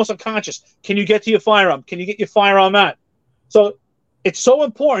when you were almost unconscious. Can you get to your firearm? Can you get your firearm out? So it's so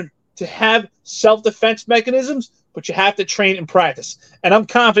important to have self-defense mechanisms, but you have to train and practice. And I'm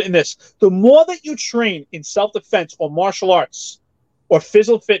confident in this. The more that you train in self-defense or martial arts or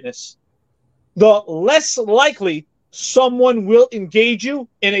physical fitness, the less likely someone will engage you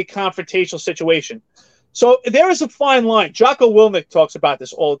in a confrontational situation. So there is a fine line. Jocko Willink talks about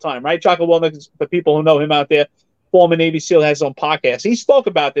this all the time, right? Jocko Willink, for people who know him out there, former Navy SEAL, has his own podcast. He spoke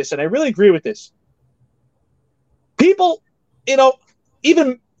about this, and I really agree with this. People, you know,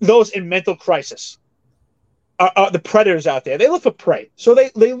 even those in mental crisis, are the predators out there. They look for prey. So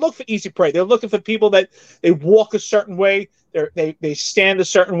they look for easy prey. They're looking for people that they walk a certain way. They stand a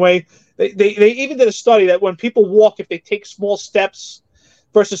certain way. They even did a study that when people walk, if they take small steps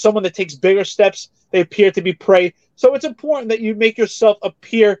versus someone that takes bigger steps, they appear to be prey. So it's important that you make yourself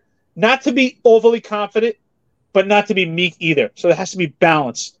appear not to be overly confident, but not to be meek either. So there has to be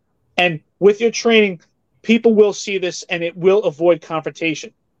balance. And with your training, people will see this and it will avoid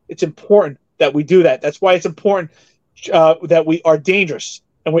confrontation. It's important that we do that. That's why it's important that we are dangerous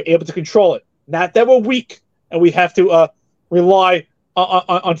and we're able to control it. Not that we're weak and we have to rely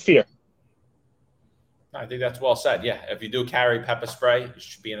on fear. I think that's well said. Yeah, if you do carry pepper spray, you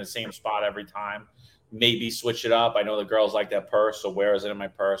should be in the same spot every time. Maybe switch it up. I know the girls like that purse, so where is it in my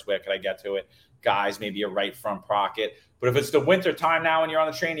purse? Where can I get to it? Guys, maybe a right front pocket. But if it's the winter time now and you're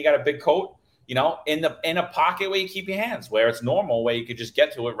on the train, you got a big coat, in a pocket where you keep your hands, where it's normal, where you could just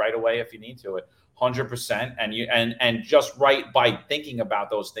get to it right away if you need to it. 100%. And just right by thinking about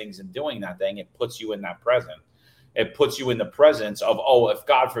those things and doing that thing, it puts you in that present. It puts you in the presence of, if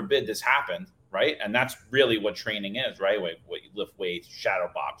God forbid this happened, right? And that's really what training is, right? What you lift weights, shadow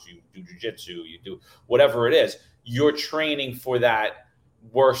box, you do jujitsu, you do whatever it is. You're training for that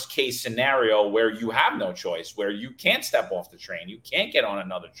worst case scenario where you have no choice, where you can't step off the train, you can't get on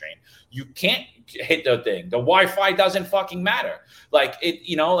another train, you can't hit the thing. The Wi-Fi doesn't fucking matter. Like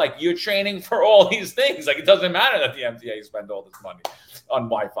like you're training for all these things. Like it doesn't matter that the MTA spend all this money on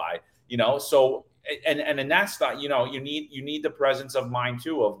Wi-Fi. So. And that's not, you need the presence of mind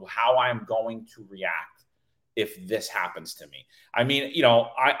too, of how I'm going to react if this happens to me. I mean,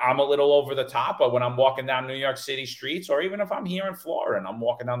 I'm a little over the top, but when I'm walking down New York City streets, or even if I'm here in Florida and I'm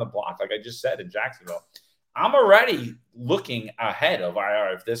walking down the block, like I just said in Jacksonville, I'm already looking ahead of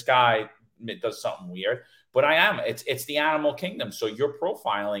if this guy does something weird, but it's the animal kingdom. So you're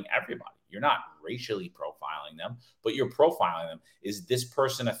profiling everybody. You're not racially profiling them, but you're profiling them. Is this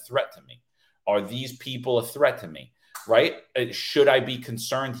person a threat to me? Are these people a threat to me, right? Should I be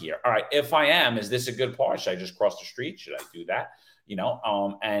concerned here? All right, if I am, is this a good part? Should I just cross the street? Should I do that?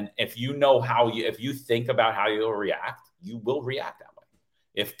 And if if you think about how you'll react, you will react that way.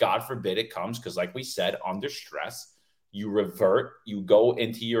 If God forbid it comes, because like we said, under stress, you revert, you go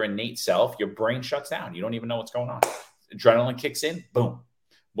into your innate self, your brain shuts down. You don't even know what's going on. Adrenaline kicks in, boom.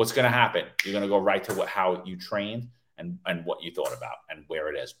 What's going to happen? You're going to go right to how you trained and what you thought about and where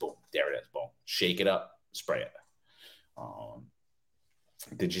it is. Boom, there it is. Boom, shake it up, spray it.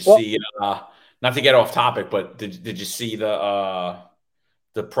 Did you see? Not to get off topic, but did you see the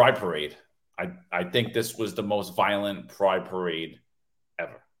Pride Parade? I think this was the most violent Pride Parade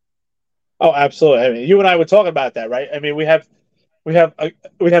ever. Oh, absolutely. I mean, you and I were talking about that, right? I mean, we have a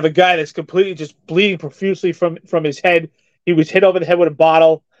guy that's completely just bleeding profusely from his head. He was hit over the head with a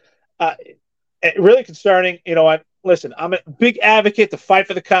bottle. Really concerning. Listen, I'm a big advocate to fight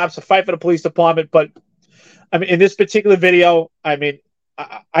for the cops, to fight for the police department. But I mean, in this particular video, I mean,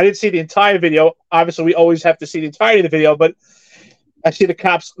 I didn't see the entire video. Obviously, we always have to see the entirety of the video. But I see the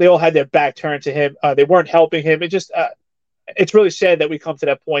cops; they all had their back turned to him. They weren't helping him. It's really sad that we come to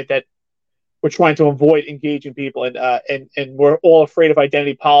that point that we're trying to avoid engaging people, and we're all afraid of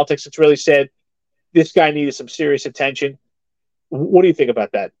identity politics. It's really sad. This guy needed some serious attention. What do you think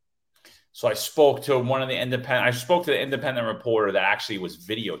about that? So I spoke to the independent reporter that actually was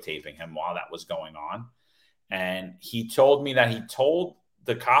videotaping him while that was going on. And he told me that he told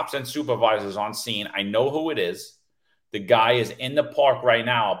the cops and supervisors on scene, I know who it is. The guy is in the park right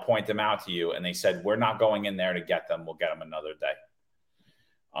now. I'll point them out to you. And they said, we're not going in there to get them. We'll get them another day.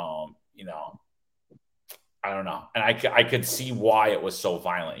 I don't know. And I could see why it was so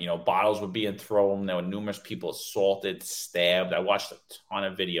violent. Bottles were being thrown. There were numerous people assaulted, stabbed. I watched a ton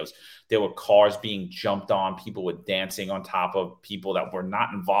of videos. There were cars being jumped on. People were dancing on top of people that were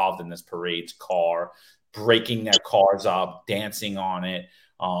not involved in this parade's car, breaking their cars up, dancing on it.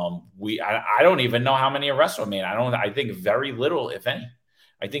 I don't even know how many arrests were made. I think very little, if any.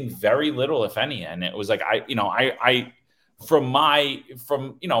 And it was like, From my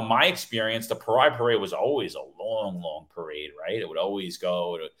experience, the Pride Parade was always a long parade, right? It would always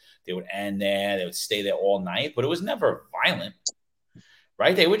go. They would end there. They would stay there all night, but it was never violent,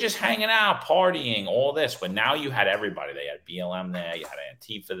 right? They were just hanging out, partying, all this. But now you had everybody. They had BLM there. You had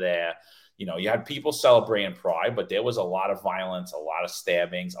Antifa there. You had people celebrating Pride, but there was a lot of violence, a lot of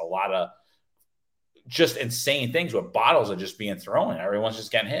stabbings, a lot of just insane things where bottles are just being thrown. Everyone's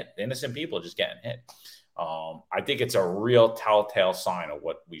just getting hit. Innocent people are just getting hit. I think it's a real telltale sign of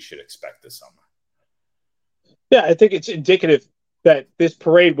what we should expect this summer. Yeah, I think it's indicative that this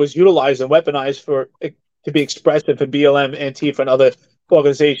parade was utilized and weaponized to be expressive for BLM, Antifa, and other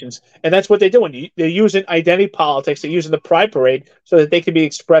organizations. And that's what they're doing. They're using identity politics. They're using the Pride Parade so that they can be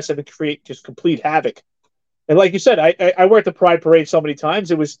expressive and create just complete havoc. And like you said, I worked the Pride Parade so many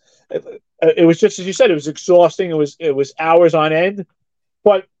times. It was just as you said. It was exhausting. It was hours on end,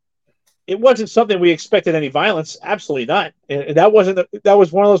 but it wasn't something we expected any violence. Absolutely not. And that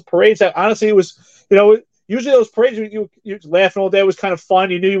was one of those parades that honestly it was, usually those parades you laughing all day. It was kind of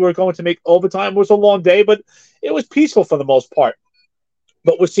fun. You knew you were going to make overtime. It was a long day, but it was peaceful for the most part.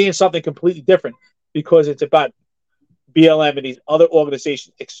 But we're seeing something completely different because it's about BLM and these other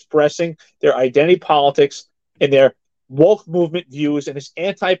organizations expressing their identity politics and their woke movement views and this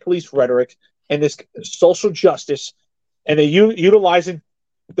anti-police rhetoric. and this social justice, and they're utilizing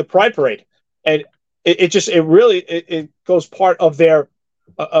the Pride Parade, and it goes part of their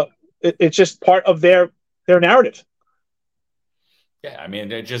it's just part of their narrative. Yeah, I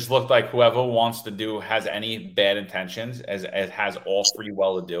mean, it just looked like whoever wants to has any bad intentions as has all free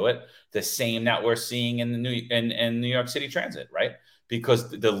will to do it. The same that we're seeing in New York City Transit, right? Because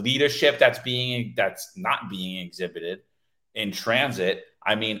the leadership that's not being exhibited in transit,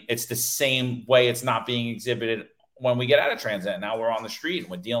 I mean, it's the same way it's not being exhibited when we get out of transit. Now we're on the street and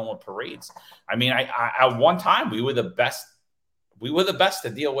we're dealing with parades. I mean, I at one time we were the best. We were the best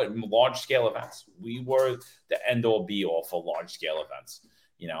to deal with large-scale events. We were the end-all, be-all for large-scale events,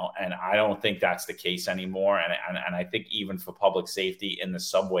 and I don't think that's the case anymore. And I think even for public safety in the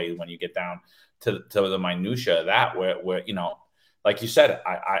subway, when you get down to the minutia of that, where like you said,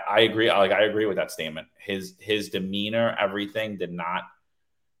 I agree. I agree with that statement. His demeanor, everything did not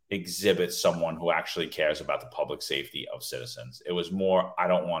exhibit someone who actually cares about the public safety of citizens. It was more, I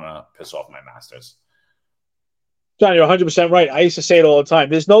don't want to piss off my masters. John, you're 100% right. I used to say it all the time.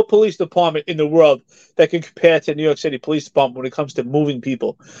 There's no police department in the world that can compare to New York City Police Department when it comes to moving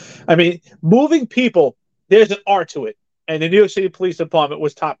people. I mean, moving people, there's an art to it. And the New York City Police Department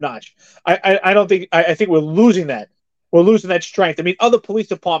was top notch. I think we're losing that. We're losing that strength. I mean, other police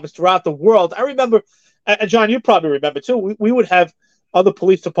departments throughout the world. I remember, and John, you probably remember too, we would have other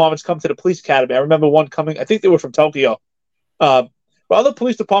police departments come to the police academy. I remember one coming, I think they were from Tokyo. But other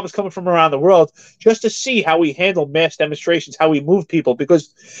police departments coming from around the world just to see how we handle mass demonstrations, how we move people,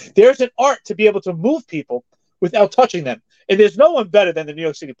 because there's an art to be able to move people without touching them. And there's no one better than the New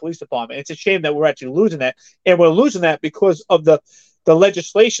York City Police Department. It's a shame that we're actually losing that. And we're losing that because of the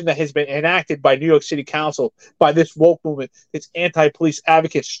legislation that has been enacted by New York City Council, by this woke movement, its anti-police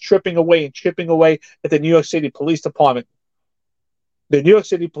advocates chipping away at the New York City Police Department. The New York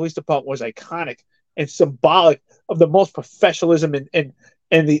City Police Department was iconic and symbolic of the most professionalism and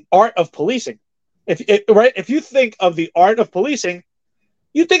the art of policing. If you think of the art of policing,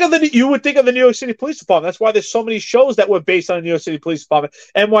 you would think of the New York City Police Department. That's why there's so many shows that were based on the New York City Police Department.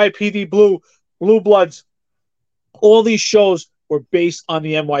 NYPD Blue, Blue Bloods, all these shows were based on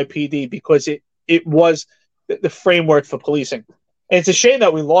the NYPD because it was the framework for policing. And it's a shame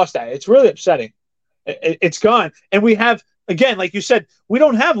that we lost that. It's really upsetting. It's gone. And we have, again, like you said, we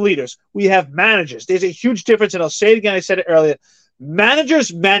don't have leaders. We have managers. There's a huge difference, and I'll say it again. I said it earlier.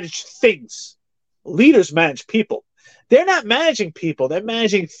 Managers manage things. Leaders manage people. They're not managing people. They're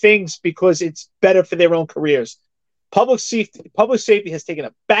managing things because it's better for their own careers. Public safety has taken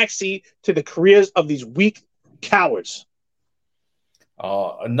a backseat to the careers of these weak cowards.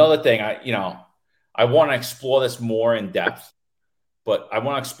 Another thing, I want to explore this more in depth, but I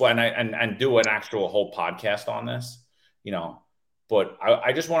want to explore and do an actual whole podcast on this. But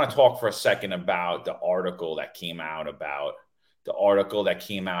I just want to talk for a second about the article that came out about the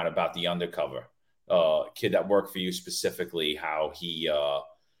undercover kid that worked for you specifically, how he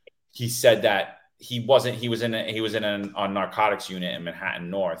said that he was in a narcotics unit in Manhattan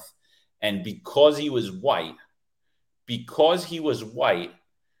North, and because he was white, he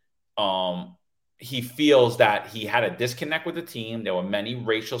feels that he had a disconnect with the team. There were many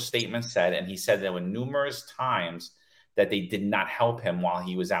racial statements said, and he said there were numerous times that they did not help him while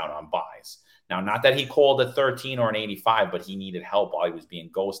he was out on buys. Now, not that he called a 13 or an 85, but he needed help while he was being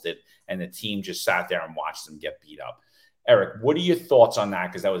ghosted, and the team just sat there and watched him get beat up. Eric, what are your thoughts on that?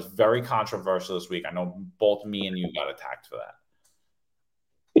 Because that was very controversial this week. I know both me and you got attacked for that.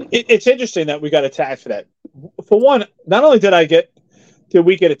 It's interesting that we got attacked for that. For one, not only did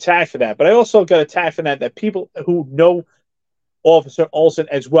we get attacked for that, but I also got attacked for that people who know Officer Olson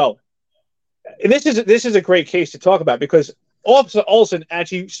as well. And this is a great case to talk about because Officer Olson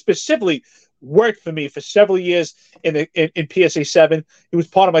actually specifically worked for me for several years in PSA 7. He was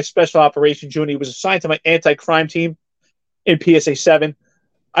part of my special operations unit. He was assigned to my anti-crime team in PSA 7.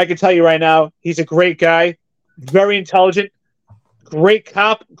 I can tell you right now, he's a great guy, very intelligent, great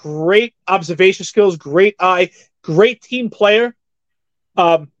cop, great observation skills, great eye, great team player,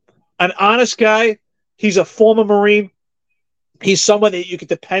 an honest guy. He's a former Marine. He's someone that you can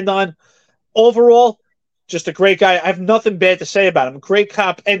depend on. Overall, just a great guy. I have nothing bad to say about him. Great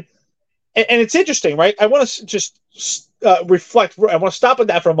cop. And it's interesting, right? I want to just reflect. I want to stop at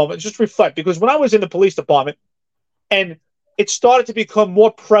that for a moment, just reflect, because when I was in the police department and it started to become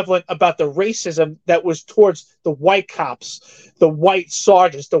more prevalent about the racism that was towards the white cops, the white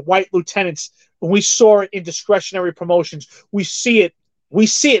sergeants, the white lieutenants, when we saw it in discretionary promotions, we see it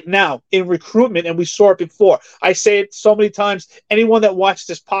now in recruitment, and we saw it before. I say it so many times. Anyone that watched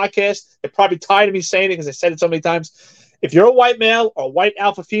this podcast, they're probably tired of me saying it because I said it so many times. If you're a white male or a white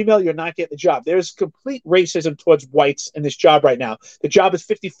alpha female, you're not getting the job. There's complete racism towards whites in this job right now. The job is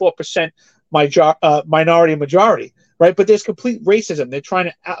 54% minority and majority, right? But there's complete racism. They're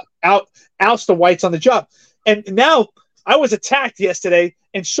trying to oust the whites on the job. And now I was attacked yesterday,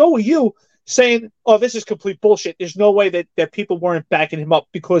 and so were you, saying, oh, this is complete bullshit. There's no way that people weren't backing him up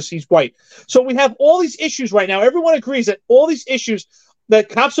because he's white. So we have all these issues right now. Everyone agrees that all these issues, that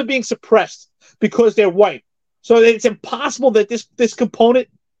cops are being suppressed because they're white. So it's impossible that this component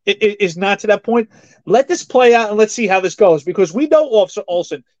is not to that point. Let this play out and let's see how this goes, because we know Officer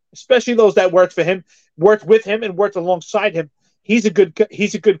Olson, especially those that worked with him, and worked alongside him. He's a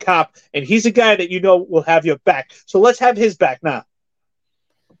good cop, and he's a guy that will have your back. So let's have his back now.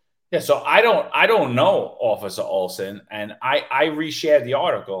 Yeah, so I don't know Officer Olson, and I reshared the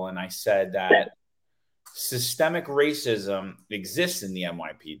article, and I said that systemic racism exists in the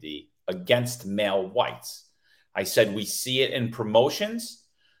NYPD against male whites. I said we see it in promotions,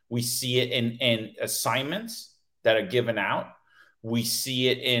 we see it in assignments that are given out, we see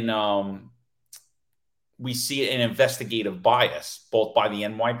it in investigative bias, both by the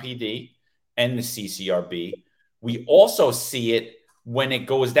NYPD and the CCRB. We also see it when it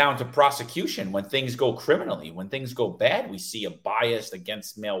goes down to prosecution, when things go criminally, when things go bad, we see a bias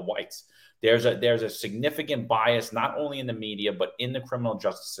against male whites. There's a significant bias, not only in the media, but in the criminal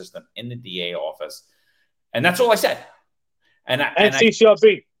justice system, in the DA office. And that's all I said. And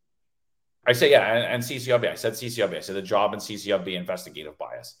CCRB. I say, yeah, and CCRB. I said CCRB. I said the job in CCRB, investigative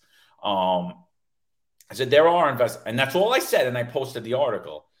bias. I said there are and that's all I said. And I posted the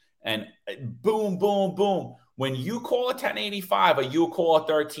article. And boom, boom, boom. When you call a 1085 or you call a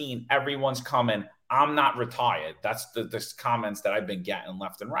 13, everyone's coming. I'm not retired. That's the comments that I've been getting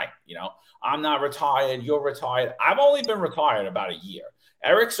left and right. I'm not retired. You're retired. I've only been retired about a year.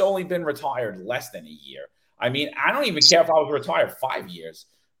 Eric's only been retired less than a year. I mean, I don't even care if I was retired 5 years.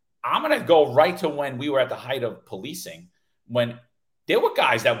 I'm going to go right to when we were at the height of policing, when there were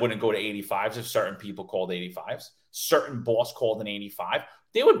guys that wouldn't go to 85s if certain people called 85s. Certain boss called an 85.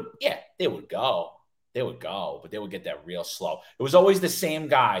 They would go. They would go, but they would get there real slow. It was always the same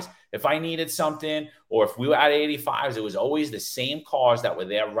guys. If I needed something, or if we were at 85s, it was always the same cars that were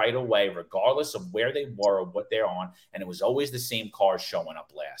there right away, regardless of where they were or what they're on. And it was always the same cars showing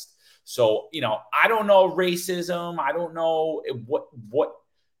up last. So, I don't know racism. I don't know what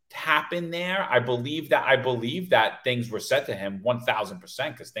happened there. I believe that things were said to him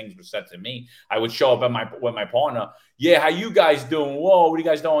 1,000%, because things were said to me. I would show up with my partner. Yeah, how you guys doing? Whoa, what are you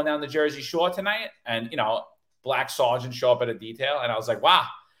guys doing down the Jersey Shore tonight? And black sergeant show up at a detail, and I was like, wow.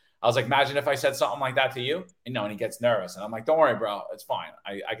 I was like, imagine if I said something like that to you. And he gets nervous, and I'm like, don't worry, bro, it's fine.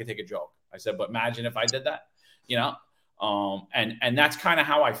 I could take a joke. I said, but imagine if I did that, and that's kind of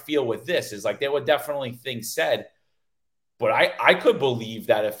how I feel with this. Is like there were definitely things said. But I could believe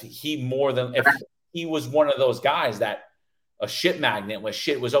that if he was one of those guys that a shit magnet where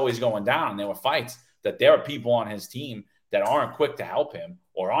shit was always going down and there were fights, that there are people on his team that aren't quick to help him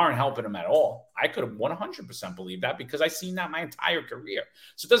or aren't helping him at all. I could have 100% believed that, because I've seen that my entire career.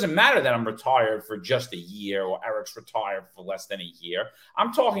 So it doesn't matter that I'm retired for just a year or Eric's retired for less than a year.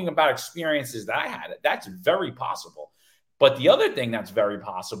 I'm talking about experiences that I had. That's very possible. But the other thing that's very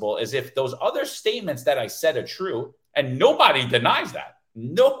possible is if those other statements that I said are true, and nobody denies that.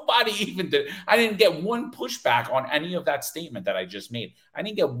 Nobody even did. I didn't get one pushback on any of that statement that I just made. I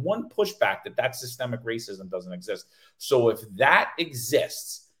didn't get one pushback that systemic racism doesn't exist. So if that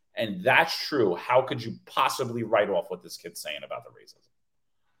exists and that's true, how could you possibly write off what this kid's saying about the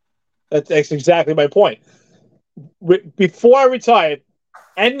racism? That's exactly my point. Before I retired,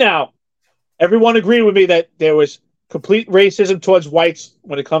 and now, everyone agreed with me that there was complete racism towards whites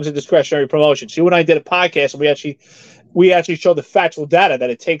when it comes to discretionary promotions. You and I did a podcast, and we actually showed the factual data that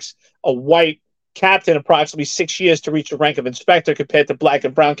it takes a white captain approximately 6 years to reach the rank of inspector, compared to black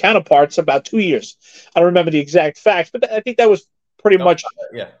and brown counterparts about 2 years. I don't remember the exact facts, but I think that was pretty much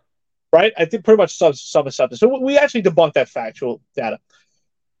right. I think pretty much some something. So we actually debunked that factual data.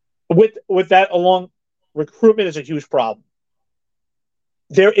 With that along, recruitment is a huge problem.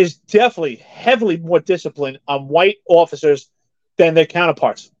 There is definitely heavily more discipline on white officers than their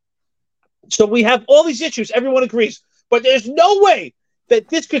counterparts. So we have all these issues. Everyone agrees, but there's no way that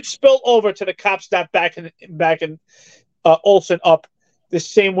this could spill over to the cops not backing Olson up the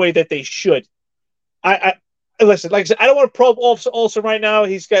same way that they should. I listen. Like I said, I don't want to probe Olson right now.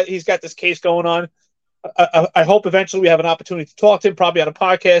 He's got this case going on. I hope eventually we have an opportunity to talk to him, probably on a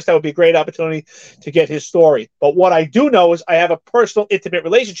podcast. That would be a great opportunity to get his story. But what I do know is I have a personal, intimate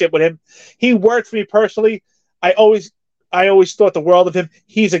relationship with him. He worked for me personally. I always thought the world of him.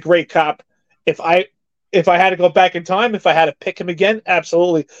 He's a great cop. If I if I had to go back in time, if I had to pick him again,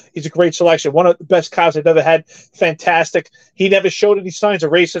 absolutely. He's a great selection. One of the best cops I've ever had. Fantastic. He never showed any signs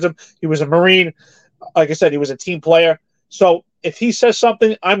of racism. He was a Marine. Like I said, he was a team player. So if he says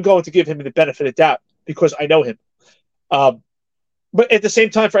something, I'm going to give him the benefit of doubt because I know him. But at the same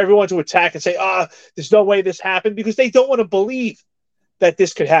time, for everyone to attack and say, there's no way this happened, because they don't want to believe that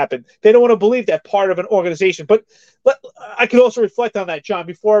this could happen. They don't want to believe that part of an organization. But I could also reflect on that, John.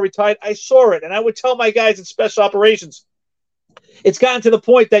 Before I retired, I saw it, and I would tell my guys in special operations, it's gotten to the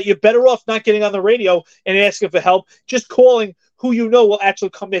point that you're better off not getting on the radio and asking for help, just calling who you know will actually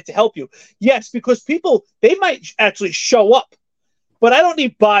come there to help you. Yes, because people, they might actually show up, but I don't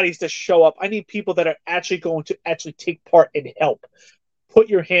need bodies to show up. I need people that are actually going to actually take part and help. Put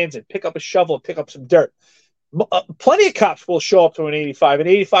your hands in, pick up a shovel, and pick up some dirt. Plenty of cops will show up to an 85. An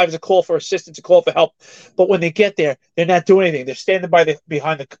 85 is a call for assistance, a call for help. But when they get there, they're not doing anything. They're standing by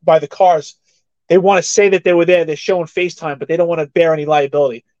the cars. They want to say that they were there. They're showing FaceTime, but they don't want to bear any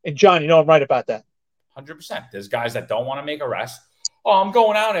liability. And John, you know I'm right about that. 100%. There's guys that don't want to make arrests. Oh, I'm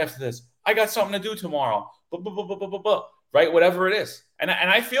going out after this. I got something to do tomorrow. Right? Whatever it is. And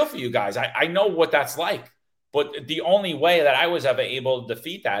I feel for you guys. I know what that's like. But the only way that I was ever able to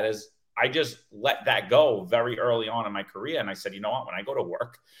defeat that is I just let that go very early on in my career. And I said, you know what? When I go to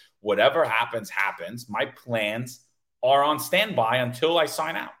work, whatever happens, happens. My plans are on standby until I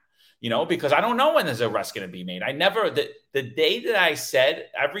sign out, because I don't know when this arrest going to be made. I never, the day that I said,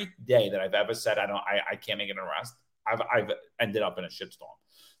 every day that I've ever said, I can't make an arrest, I've ended up in a shitstorm.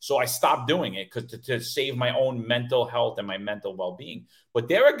 So I stopped doing it because to save my own mental health and my mental well-being. But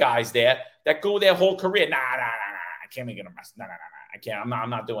there are guys there that go their whole career, nah, I can't make an arrest. Nah, I can't. I'm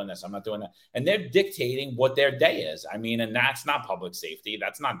not doing this. I'm not doing that. And they're dictating what their day is. I mean, and that's not public safety.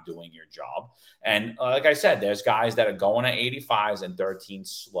 That's not doing your job. And like I said, there's guys that are going at 85s and 13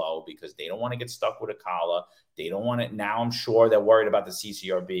 slow because they don't want to get stuck with a collar. They don't want it. Now I'm sure they're worried about the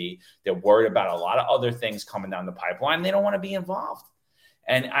CCRB. They're worried about a lot of other things coming down the pipeline. They don't want to be involved.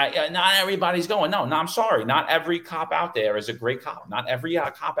 And not everybody's going, no, I'm sorry. Not every cop out there is a great cop. Not every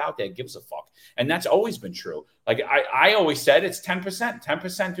cop out there gives a fuck. And that's always been true. Like I always said, it's 10%.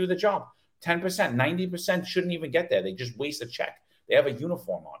 10% do the job. 10%, 90% shouldn't even get there. They just waste a check. They have a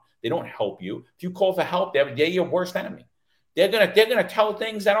uniform on. They don't help you. If you call for help, they're your worst enemy. They're gonna tell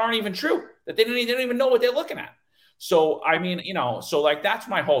things that aren't even true, that they don't even know what they're looking at. So, I mean, so like that's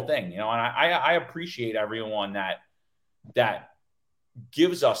my whole thing, and I appreciate everyone that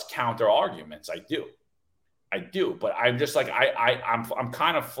gives us counter arguments. I do, but I'm just like I'm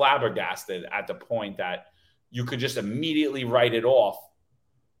kind of flabbergasted at the point that you could just immediately write it off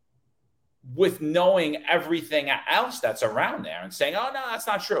with knowing everything else that's around there and saying, oh no, that's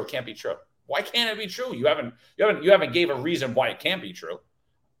not true. It can't be true. Why can't it be true? You haven't gave a reason why it can't be true,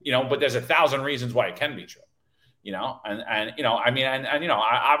 but there's 1,000 reasons why it can be true,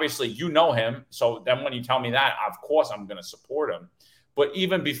 obviously you know him. So then when you tell me that, of course I'm going to support him. But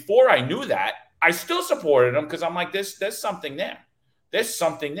even before I knew that, I still supported him because I'm like, there's something there. There's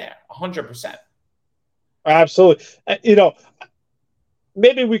something there, 100%. Absolutely.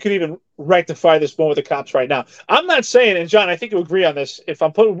 Maybe we could even rectify this more with the cops right now. I'm not saying, and John, I think you agree on this. If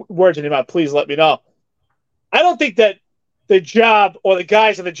I'm putting words in your mouth, please let me know. I don't think that the job or the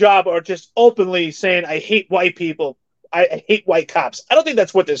guys on the job are just openly saying, I hate white people. I hate white cops. I don't think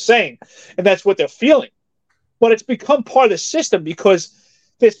that's what they're saying, and that's what they're feeling. But it's become part of the system because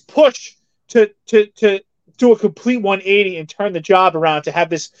this push to do a complete 180 and turn the job around, to have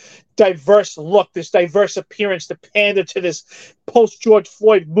this diverse look, this diverse appearance, to pander to this post-George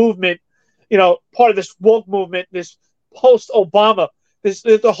Floyd movement, part of this woke movement, this post-Obama,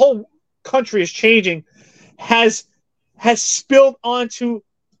 the whole country is changing, has spilled onto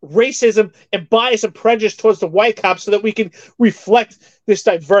racism and bias and prejudice towards the white cops so that we can reflect this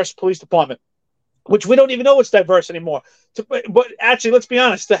diverse police department, which we don't even know it's diverse anymore. But actually, let's be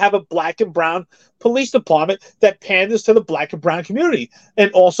honest, to have a black and brown police department that panders to the black and brown community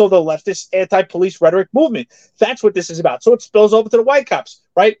and also the leftist anti-police rhetoric movement. That's what this is about. So it spills over to the white cops,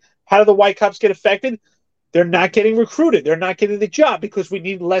 right? How do the white cops get affected? They're not getting recruited. They're not getting the job because we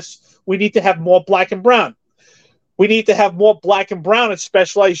need to have more black and brown. We need to have more black and brown in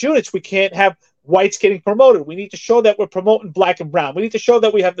specialized units. We can't have whites getting promoted. We need to show that we're promoting black and brown. We need to show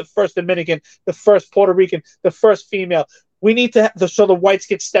that we have the first Dominican, the first Puerto Rican, the first female. We need to so the whites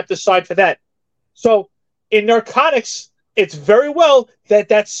get stepped aside for that. So in narcotics, it's very well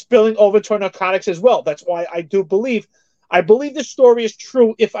that's spilling over to narcotics as well. That's why I believe the story is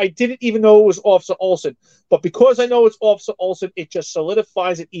true if I didn't even know it was Officer Olson. But because I know it's Officer Olson, it just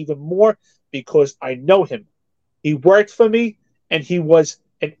solidifies it even more because I know him. He worked for me, and he was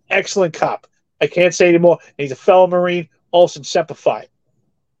an excellent cop. I can't say anymore. And he's a fellow Marine, Olsen Semper Fi.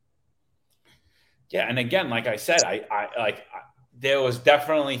 Yeah, and again, like I said, there was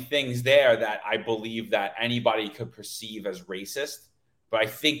definitely things there that I believe that anybody could perceive as racist. But I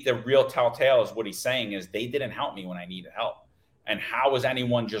think the real telltale is what he's saying is they didn't help me when I needed help. And how is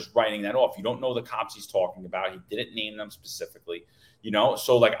anyone just writing that off? You don't know the cops he's talking about. He didn't name them specifically,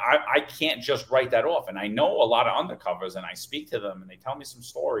 So like I can't just write that off. And I know a lot of undercovers, and I speak to them, and they tell me some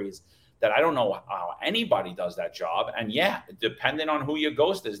stories that I don't know how anybody does that job. And yeah, depending on who your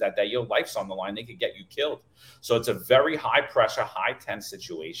ghost is that day, your life's on the line. They could get you killed. So it's a very high pressure, high tense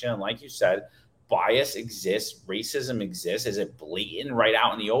situation. And like you said, bias exists, racism exists. Is it blatant right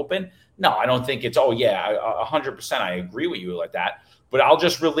out in the open? No, I don't think it's, 100% I agree with you like that. But I'll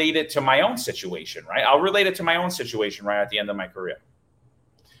just relate it to my own situation, right? I'll relate it to my own situation right at the end of my career.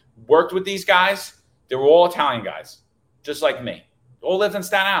 Worked with these guys. They were all Italian guys, just like me. All lived in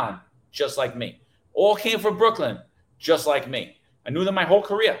Staten Island, just like me. All came from Brooklyn, just like me. I knew them my whole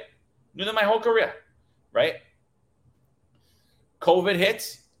career. Right? COVID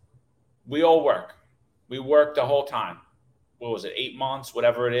hits. We all work. We work the whole time. What was it, 8 months,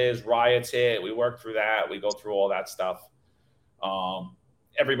 whatever it is, riots hit. We work through that. We go through all that stuff.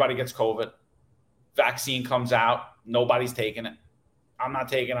 Everybody gets COVID. Vaccine comes out. Nobody's taking it. I'm not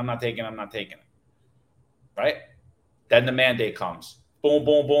taking it. Right? Then the mandate comes. Boom,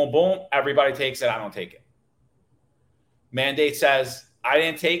 boom, boom, boom. Everybody takes it. I don't take it. Mandate says, I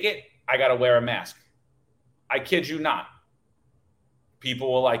didn't take it. I got to wear a mask. I kid you not.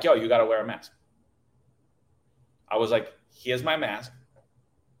 People were like, yo, you got to wear a mask. I was like, here's my mask.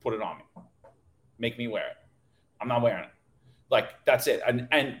 Put it on me. Make me wear it. I'm not wearing it. Like, that's it.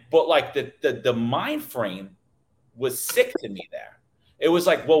 But like the mind frame was sick to me there. It was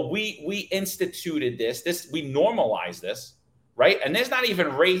like, well, we instituted this, we normalized this, right? And there's not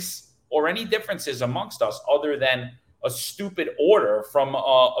even race or any differences amongst us other than a stupid order from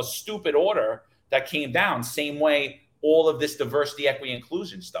a stupid order that came down. Same way all of this diversity, equity,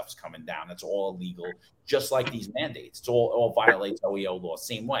 inclusion stuff's coming down. It's all illegal, just like these mandates. It's all violates OEO law,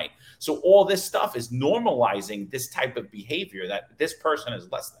 same way. So all this stuff is normalizing this type of behavior that this person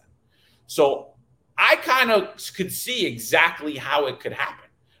is less than. So I kind of could see exactly how it could happen.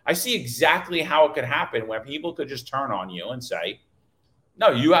 I see exactly how it could happen where people could just turn on you and say, no,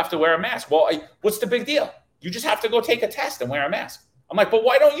 you have to wear a mask. Well, what's the big deal? You just have to go take a test and wear a mask. I'm like, but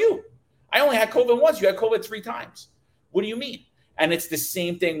why don't you? I only had COVID once. You had COVID 3 times. What do you mean? And it's the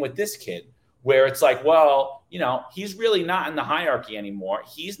same thing with this kid where it's like, well, he's really not in the hierarchy anymore.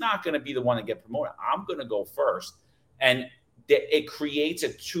 He's not going to be the one to get promoted. I'm going to go first. And it creates a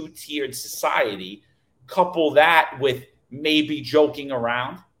 2-tiered society. Couple that with maybe joking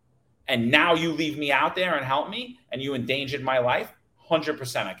around. And now you leave me out there and help me and you endangered my life.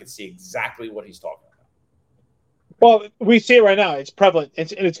 100% I could see exactly what he's talking about. Well, we see it right now. It's prevalent.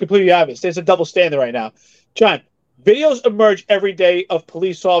 It's completely obvious. There's a double standard right now. John, videos emerge every day of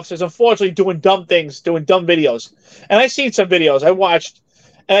police officers, unfortunately, doing dumb things, doing dumb videos. And I've seen some videos. I watched,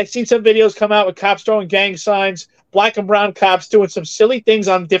 and I've seen some videos come out with cops throwing gang signs, black and brown cops doing some silly things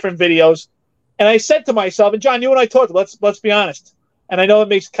on different videos. And I said to myself, and John, you and I talked, let's be honest. And I know it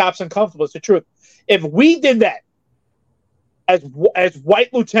makes cops uncomfortable. It's the truth. If we did that as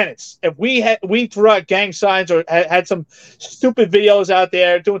white lieutenants, if we threw out gang signs or had some stupid videos out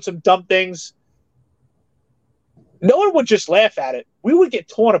there doing some dumb things, no one would just laugh at it. We would get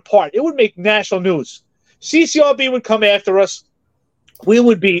torn apart. It would make national news. CCRB would come after us. We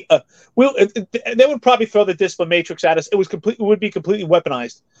would be. They would probably throw the discipline matrix at us. It would be completely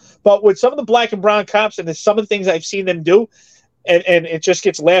weaponized. But with some of the black and brown cops and some of the things I've seen them do, and it just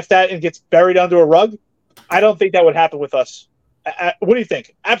gets laughed at and gets buried under a rug, I don't think that would happen with us. What do you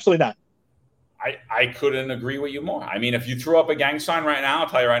think? Absolutely not. I couldn't agree with you more. I mean, if you threw up a gang sign right now, I'll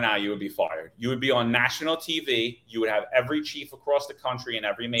tell you right now, you would be fired. You would be on national TV. You would have every chief across the country in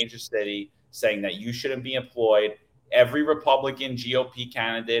every major city saying that you shouldn't be employed. Every Republican GOP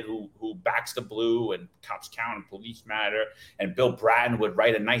candidate who backs the blue and cops count and police matter, and Bill Bratton would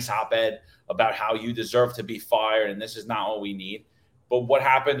write a nice op-ed about how you deserve to be fired and this is not what we need. But what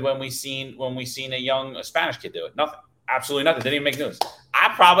happened when we seen a young Spanish kid do it? Nothing. Absolutely nothing. Didn't even make news.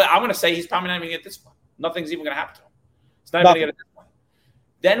 I'm going to say he's probably not even going to get this one. Nothing's even going to happen to him. It's not even going to get at this one.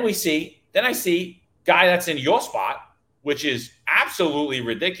 Then I see guy that's in your spot, which is absolutely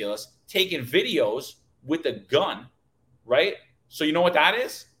ridiculous, taking videos with a gun, right? So you know what that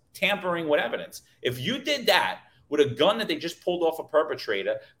is? Tampering with evidence. If you did that with a gun that they just pulled off a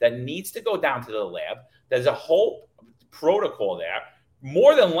perpetrator that needs to go down to the lab, there's a whole protocol there.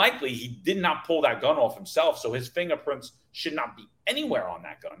 More than likely, he did not pull that gun off himself, so his fingerprints should not be anywhere on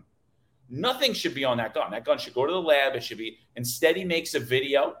that gun. Nothing should be on that gun. That gun should go to the lab. It should be. Instead, he makes a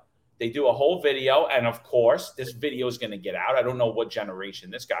video. They do a whole video, and of course, this video is going to get out. I don't know what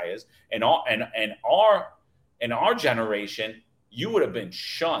generation this guy is. In our generation, you would have been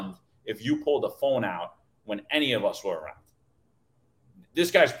shunned if you pulled a phone out when any of us were around.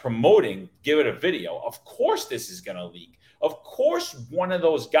 This guy's promoting, give it a video. Of course, this is going to leak. Of course, one of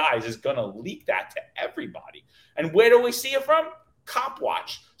those guys is going to leak that to everybody. And where do we see it from? Cop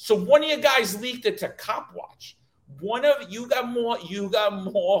Watch. So one of you guys leaked it to Cop Watch. One of you got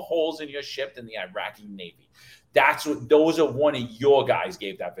more holes in your ship than the Iraqi Navy. Those are one of your guys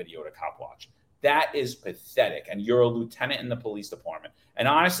gave that video to Cop Watch. That is pathetic. And you're a lieutenant in the police department. And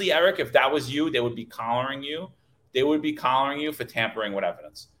honestly, Eric, if that was you, they would be collaring you. They would be collaring you for tampering with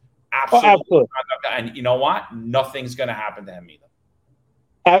evidence. Absolutely. Oh, absolutely. And you know what? Nothing's going to happen to him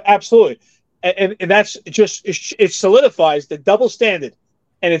either. Absolutely. And that's just, it solidifies the double standard.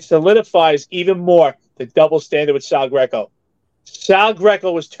 And it solidifies even more the double standard with Sal Greco. Sal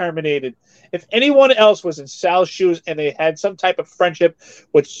Greco was terminated. If anyone else was in Sal's shoes and they had some type of friendship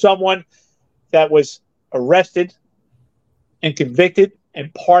with someone that was arrested and convicted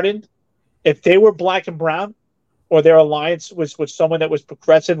and pardoned, if they were black and brown, or their alliance was with someone that was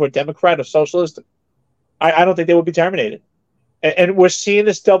progressive or Democrat or socialist, I don't think they would be terminated. And we're seeing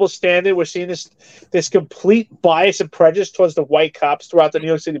this double standard. We're seeing this complete bias and prejudice towards the white cops throughout the New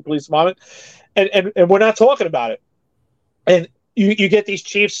York City Police Department. And we're not talking about it. And you get these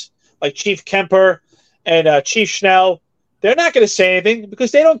chiefs like Chief Kemper and Chief Schnell. They're not going to say anything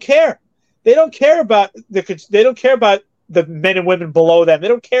because they don't care. They don't care about the men and women below them. They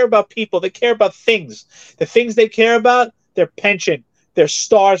don't care about people. They care about things. The things they care about, their pension, their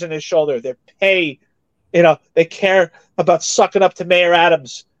stars on their shoulder, their pay. They care about sucking up to Mayor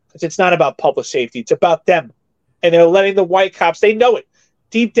Adams because it's not about public safety. It's about them. And they're letting the white cops, they know it.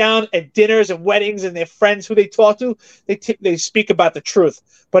 Deep down at dinners and weddings and their friends who they talk to, they speak about the truth,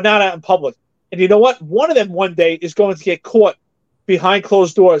 but not out in public. And you know what? One of them one day is going to get caught behind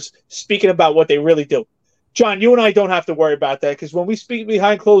closed doors speaking about what they really do. John, you and I don't have to worry about that because when we speak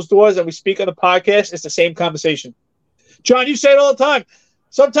behind closed doors and we speak on the podcast, it's the same conversation. John, you say it all the time.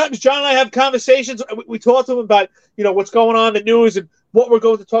 Sometimes John and I have conversations. We talk to him about, what's going on in the news and what we're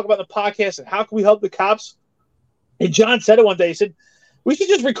going to talk about in the podcast and how can we help the cops. And John said it one day. He said, we should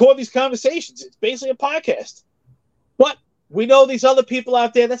just record these conversations. It's basically a podcast. But we know these other people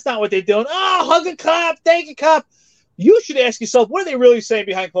out there, that's not what they're doing. Oh, hug a cop. Thank you, cop. You should ask yourself, what are they really saying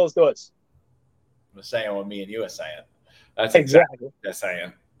behind closed doors? I'm saying what me and you are saying. That's exactly what they're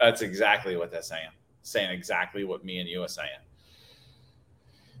saying. That's exactly what they're saying. Saying exactly what me and you are saying.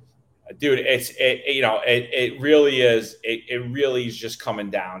 Dude, it really is. It really is just coming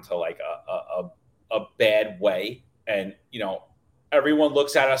down to like a bad way. And, everyone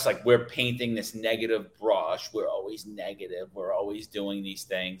looks at us like we're painting this negative brush. We're always negative. We're always doing these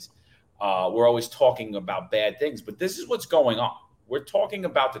things. We're always talking about bad things. But this is what's going on. We're talking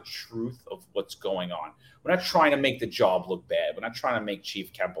about the truth of what's going on. We're not trying to make the job look bad. We're not trying to make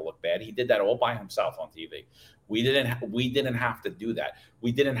Chief Kemper look bad. He did that all by himself on TV. We didn't have to do that.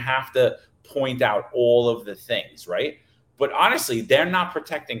 We didn't have to point out all of the things, right? But honestly, they're not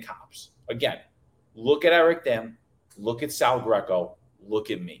protecting cops. Again, look at Eric Dim, look at Sal Greco, look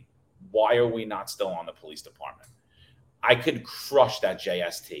at me. Why are we not still on the police department? I could crush that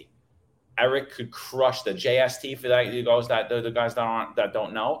JST. Eric could crush the JST for that. The guys that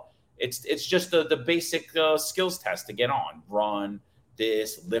don't know. It's just the basic skills test to get on. Run,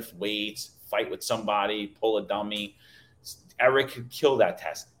 lift weights, fight with somebody, pull a dummy. Eric could kill that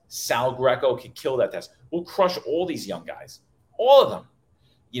test. Sal Greco could kill that test. We'll crush all these young guys, all of them.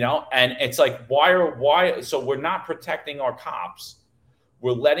 And it's like why? So we're not protecting our cops.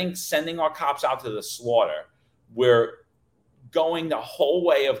 We're sending our cops out to the slaughter. We're going the whole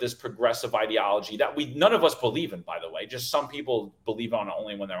way of this progressive ideology that none of us believe in, by the way. Just some people believe on it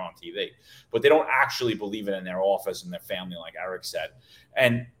only when they're on TV, but they don't actually believe it in their office and their family, like Eric said.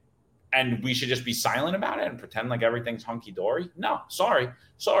 And we should just be silent about it and pretend like everything's hunky-dory? No, sorry.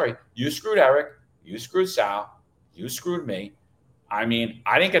 You screwed Eric. You screwed Sal. You screwed me. I mean,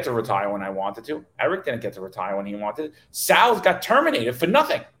 I didn't get to retire when I wanted to. Eric didn't get to retire when he wanted. Sal got terminated for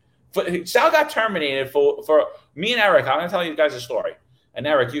nothing. Sal got terminated for me and Eric. I'm going to tell you guys a story. And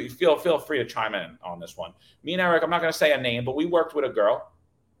Eric, you feel free to chime in on this one. Me and Eric, I'm not going to say a name, but we worked with a girl.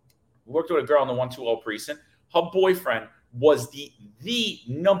 We worked with a girl in the 120 precinct. Her boyfriend was the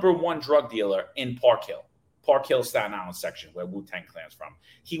number one drug dealer in Park Hill, Staten Island section, where Wu-Tang Clan's from.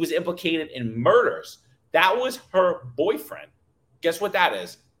 He was implicated in murders. That was her boyfriend. Guess what that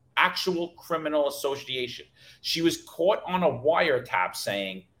is? Actual criminal association. She was caught on a wiretap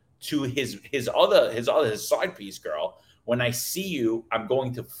saying to his side piece girl, when I see you, I'm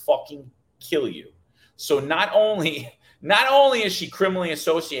going to fucking kill you. So not only is she criminally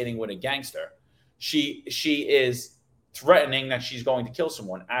associating with a gangster, she is threatening that she's going to kill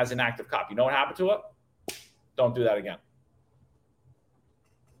someone as an active cop. You know what happened to her? Don't do that again.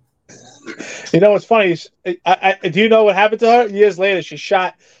 You know what's funny? Do you know what happened to her? Years later, she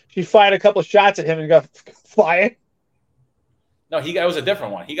fired a couple of shots at him and got fired. No, that was a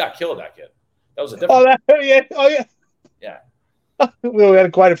different one. He got killed, that kid. That was a different one. Yeah. Oh, yeah. Yeah. We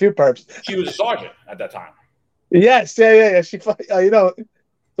had quite a few perps. She was a sergeant at that time. Yes. Yeah. She, so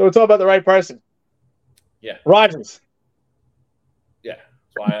we're talking about the right person. Yeah. Rogers. Yeah.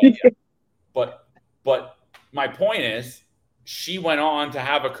 Yeah. But my point is, she went on to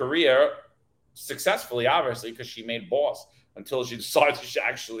have a career successfully, obviously, because she made boss, until she decided to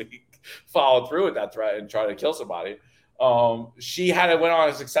actually follow through with that threat and try to kill somebody. She went on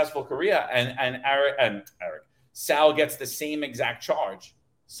a successful career, and Sal gets the same exact charge.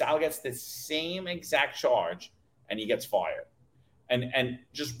 And he gets fired. And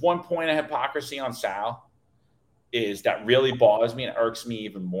just one point of hypocrisy on Sal is that really bothers me and irks me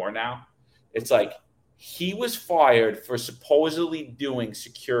even more now. It's like, he was fired for supposedly doing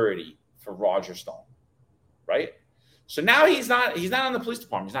security for Roger Stone, right? So now he's not on the police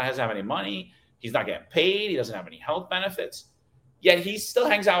department. He doesn't have any money. He's not getting paid. He doesn't have any health benefits. Yet he still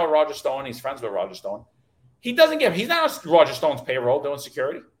hangs out with Roger Stone. He's friends with Roger Stone. He's not on Roger Stone's payroll doing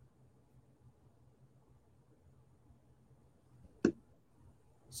security.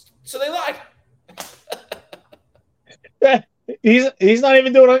 So they lied. Yeah, he's not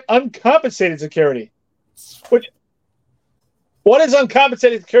even doing uncompensated security. What is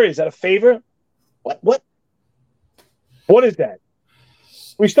uncompensated security? Is that a favor? What is that?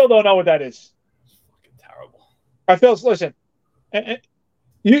 We still don't know what that is. Fucking terrible. I feel. Listen, the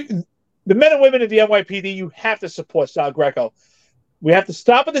men and women of the NYPD, you have to support Sal Greco. We have to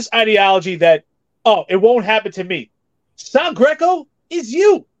stop with this ideology that, it won't happen to me. Sal Greco is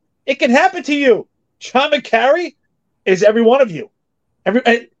you. It can happen to you. John McCary is every one of you.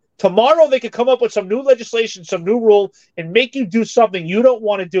 Tomorrow they could come up with some new legislation, some new rule, and make you do something you don't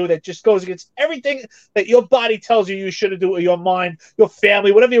want to do that just goes against everything that your body tells you should do, or your mind, your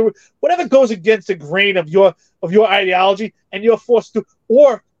family, whatever goes against the grain of your ideology, and you're forced to.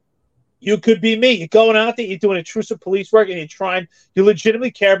 Or you could be me. You're going out there, you're doing intrusive police work, and you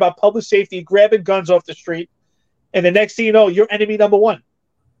legitimately care about public safety, you're grabbing guns off the street, and the next thing you know, you're enemy number one.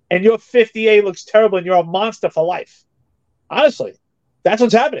 And your 50A looks terrible, and you're a monster for life. Honestly, that's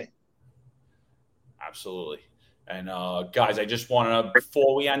what's happening. Absolutely. And guys, I just want to,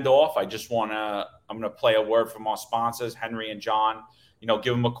 before we end off, I'm going to play a word from our sponsors, Henry and John.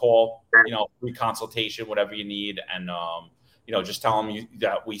 Give them a call, free consultation, whatever you need. And, just tell them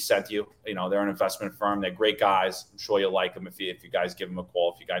that we sent you. They're an investment firm. They're great guys. I'm sure you'll like them if you guys give them a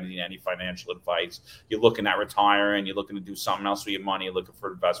call. If you guys need any financial advice, you're looking at retiring, you're looking to do something else with your money, you're looking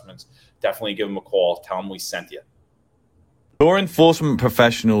for investments, definitely give them a call. Tell them we sent you. Law enforcement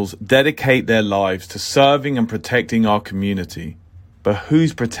professionals dedicate their lives to serving and protecting our community. But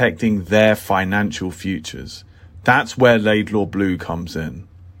who's protecting their financial futures? That's where Laidlaw Blue comes in.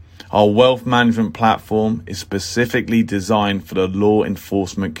 Our wealth management platform is specifically designed for the law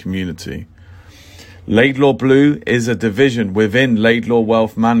enforcement community. Laidlaw Blue is a division within Laidlaw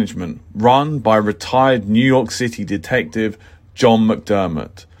Wealth Management, run by retired New York City detective John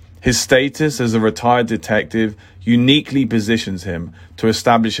McDermott. His status as a retired detective uniquely positions him to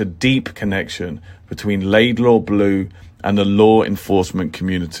establish a deep connection between Laidlaw Blue and the law enforcement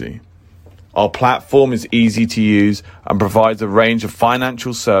community. Our platform is easy to use and provides a range of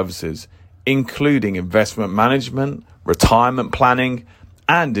financial services, including investment management, retirement planning,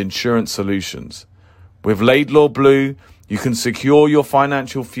 and insurance solutions. With Laidlaw Blue, you can secure your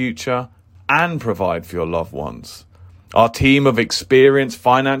financial future and provide for your loved ones. Our team of experienced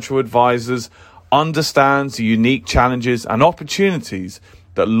financial advisors understands the unique challenges and opportunities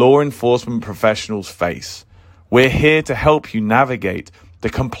that law enforcement professionals face. We're here to help you navigate the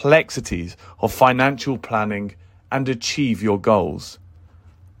complexities of financial planning and achieve your goals.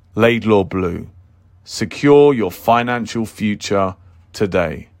 Laidlaw Blue. Secure your financial future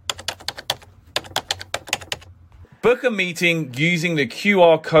today. Book a meeting using the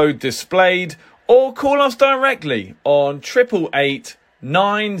QR code displayed or call us directly on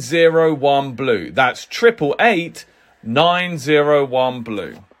 888-901-BLUE. That's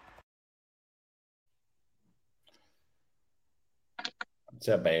 888-901-BLUE. That's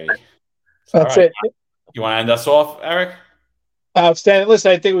it, baby. That's right. it. You want to end us off, Eric? Outstanding.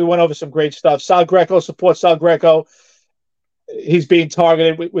 Listen, I think we went over some great stuff. Sal Greco, support Sal Greco. he's being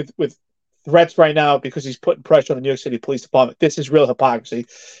targeted with threats right now because he's putting pressure on the New York City Police Department. This is real hypocrisy.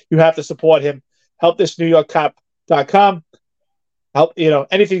 You have to support him. Help this NewYorkCop.com. Help,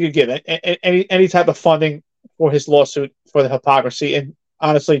 anything you give, any type of funding for his lawsuit for the hypocrisy, and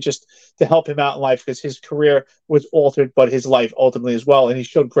honestly, just to help him out in life, because his career was altered, but his life ultimately as well. And he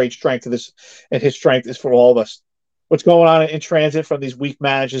showed great strength to this, and his strength is for all of us. What's going on in transit from these weak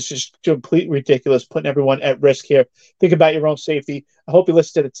managers is just completely ridiculous, putting everyone at risk here. Think about your own safety. I hope you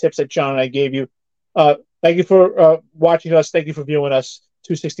listen to the tips that John and I gave you. Thank you for watching us. Thank you for viewing us.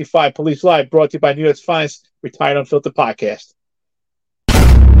 265 Police Live, brought to you by New York's finest Retired Unfiltered podcast.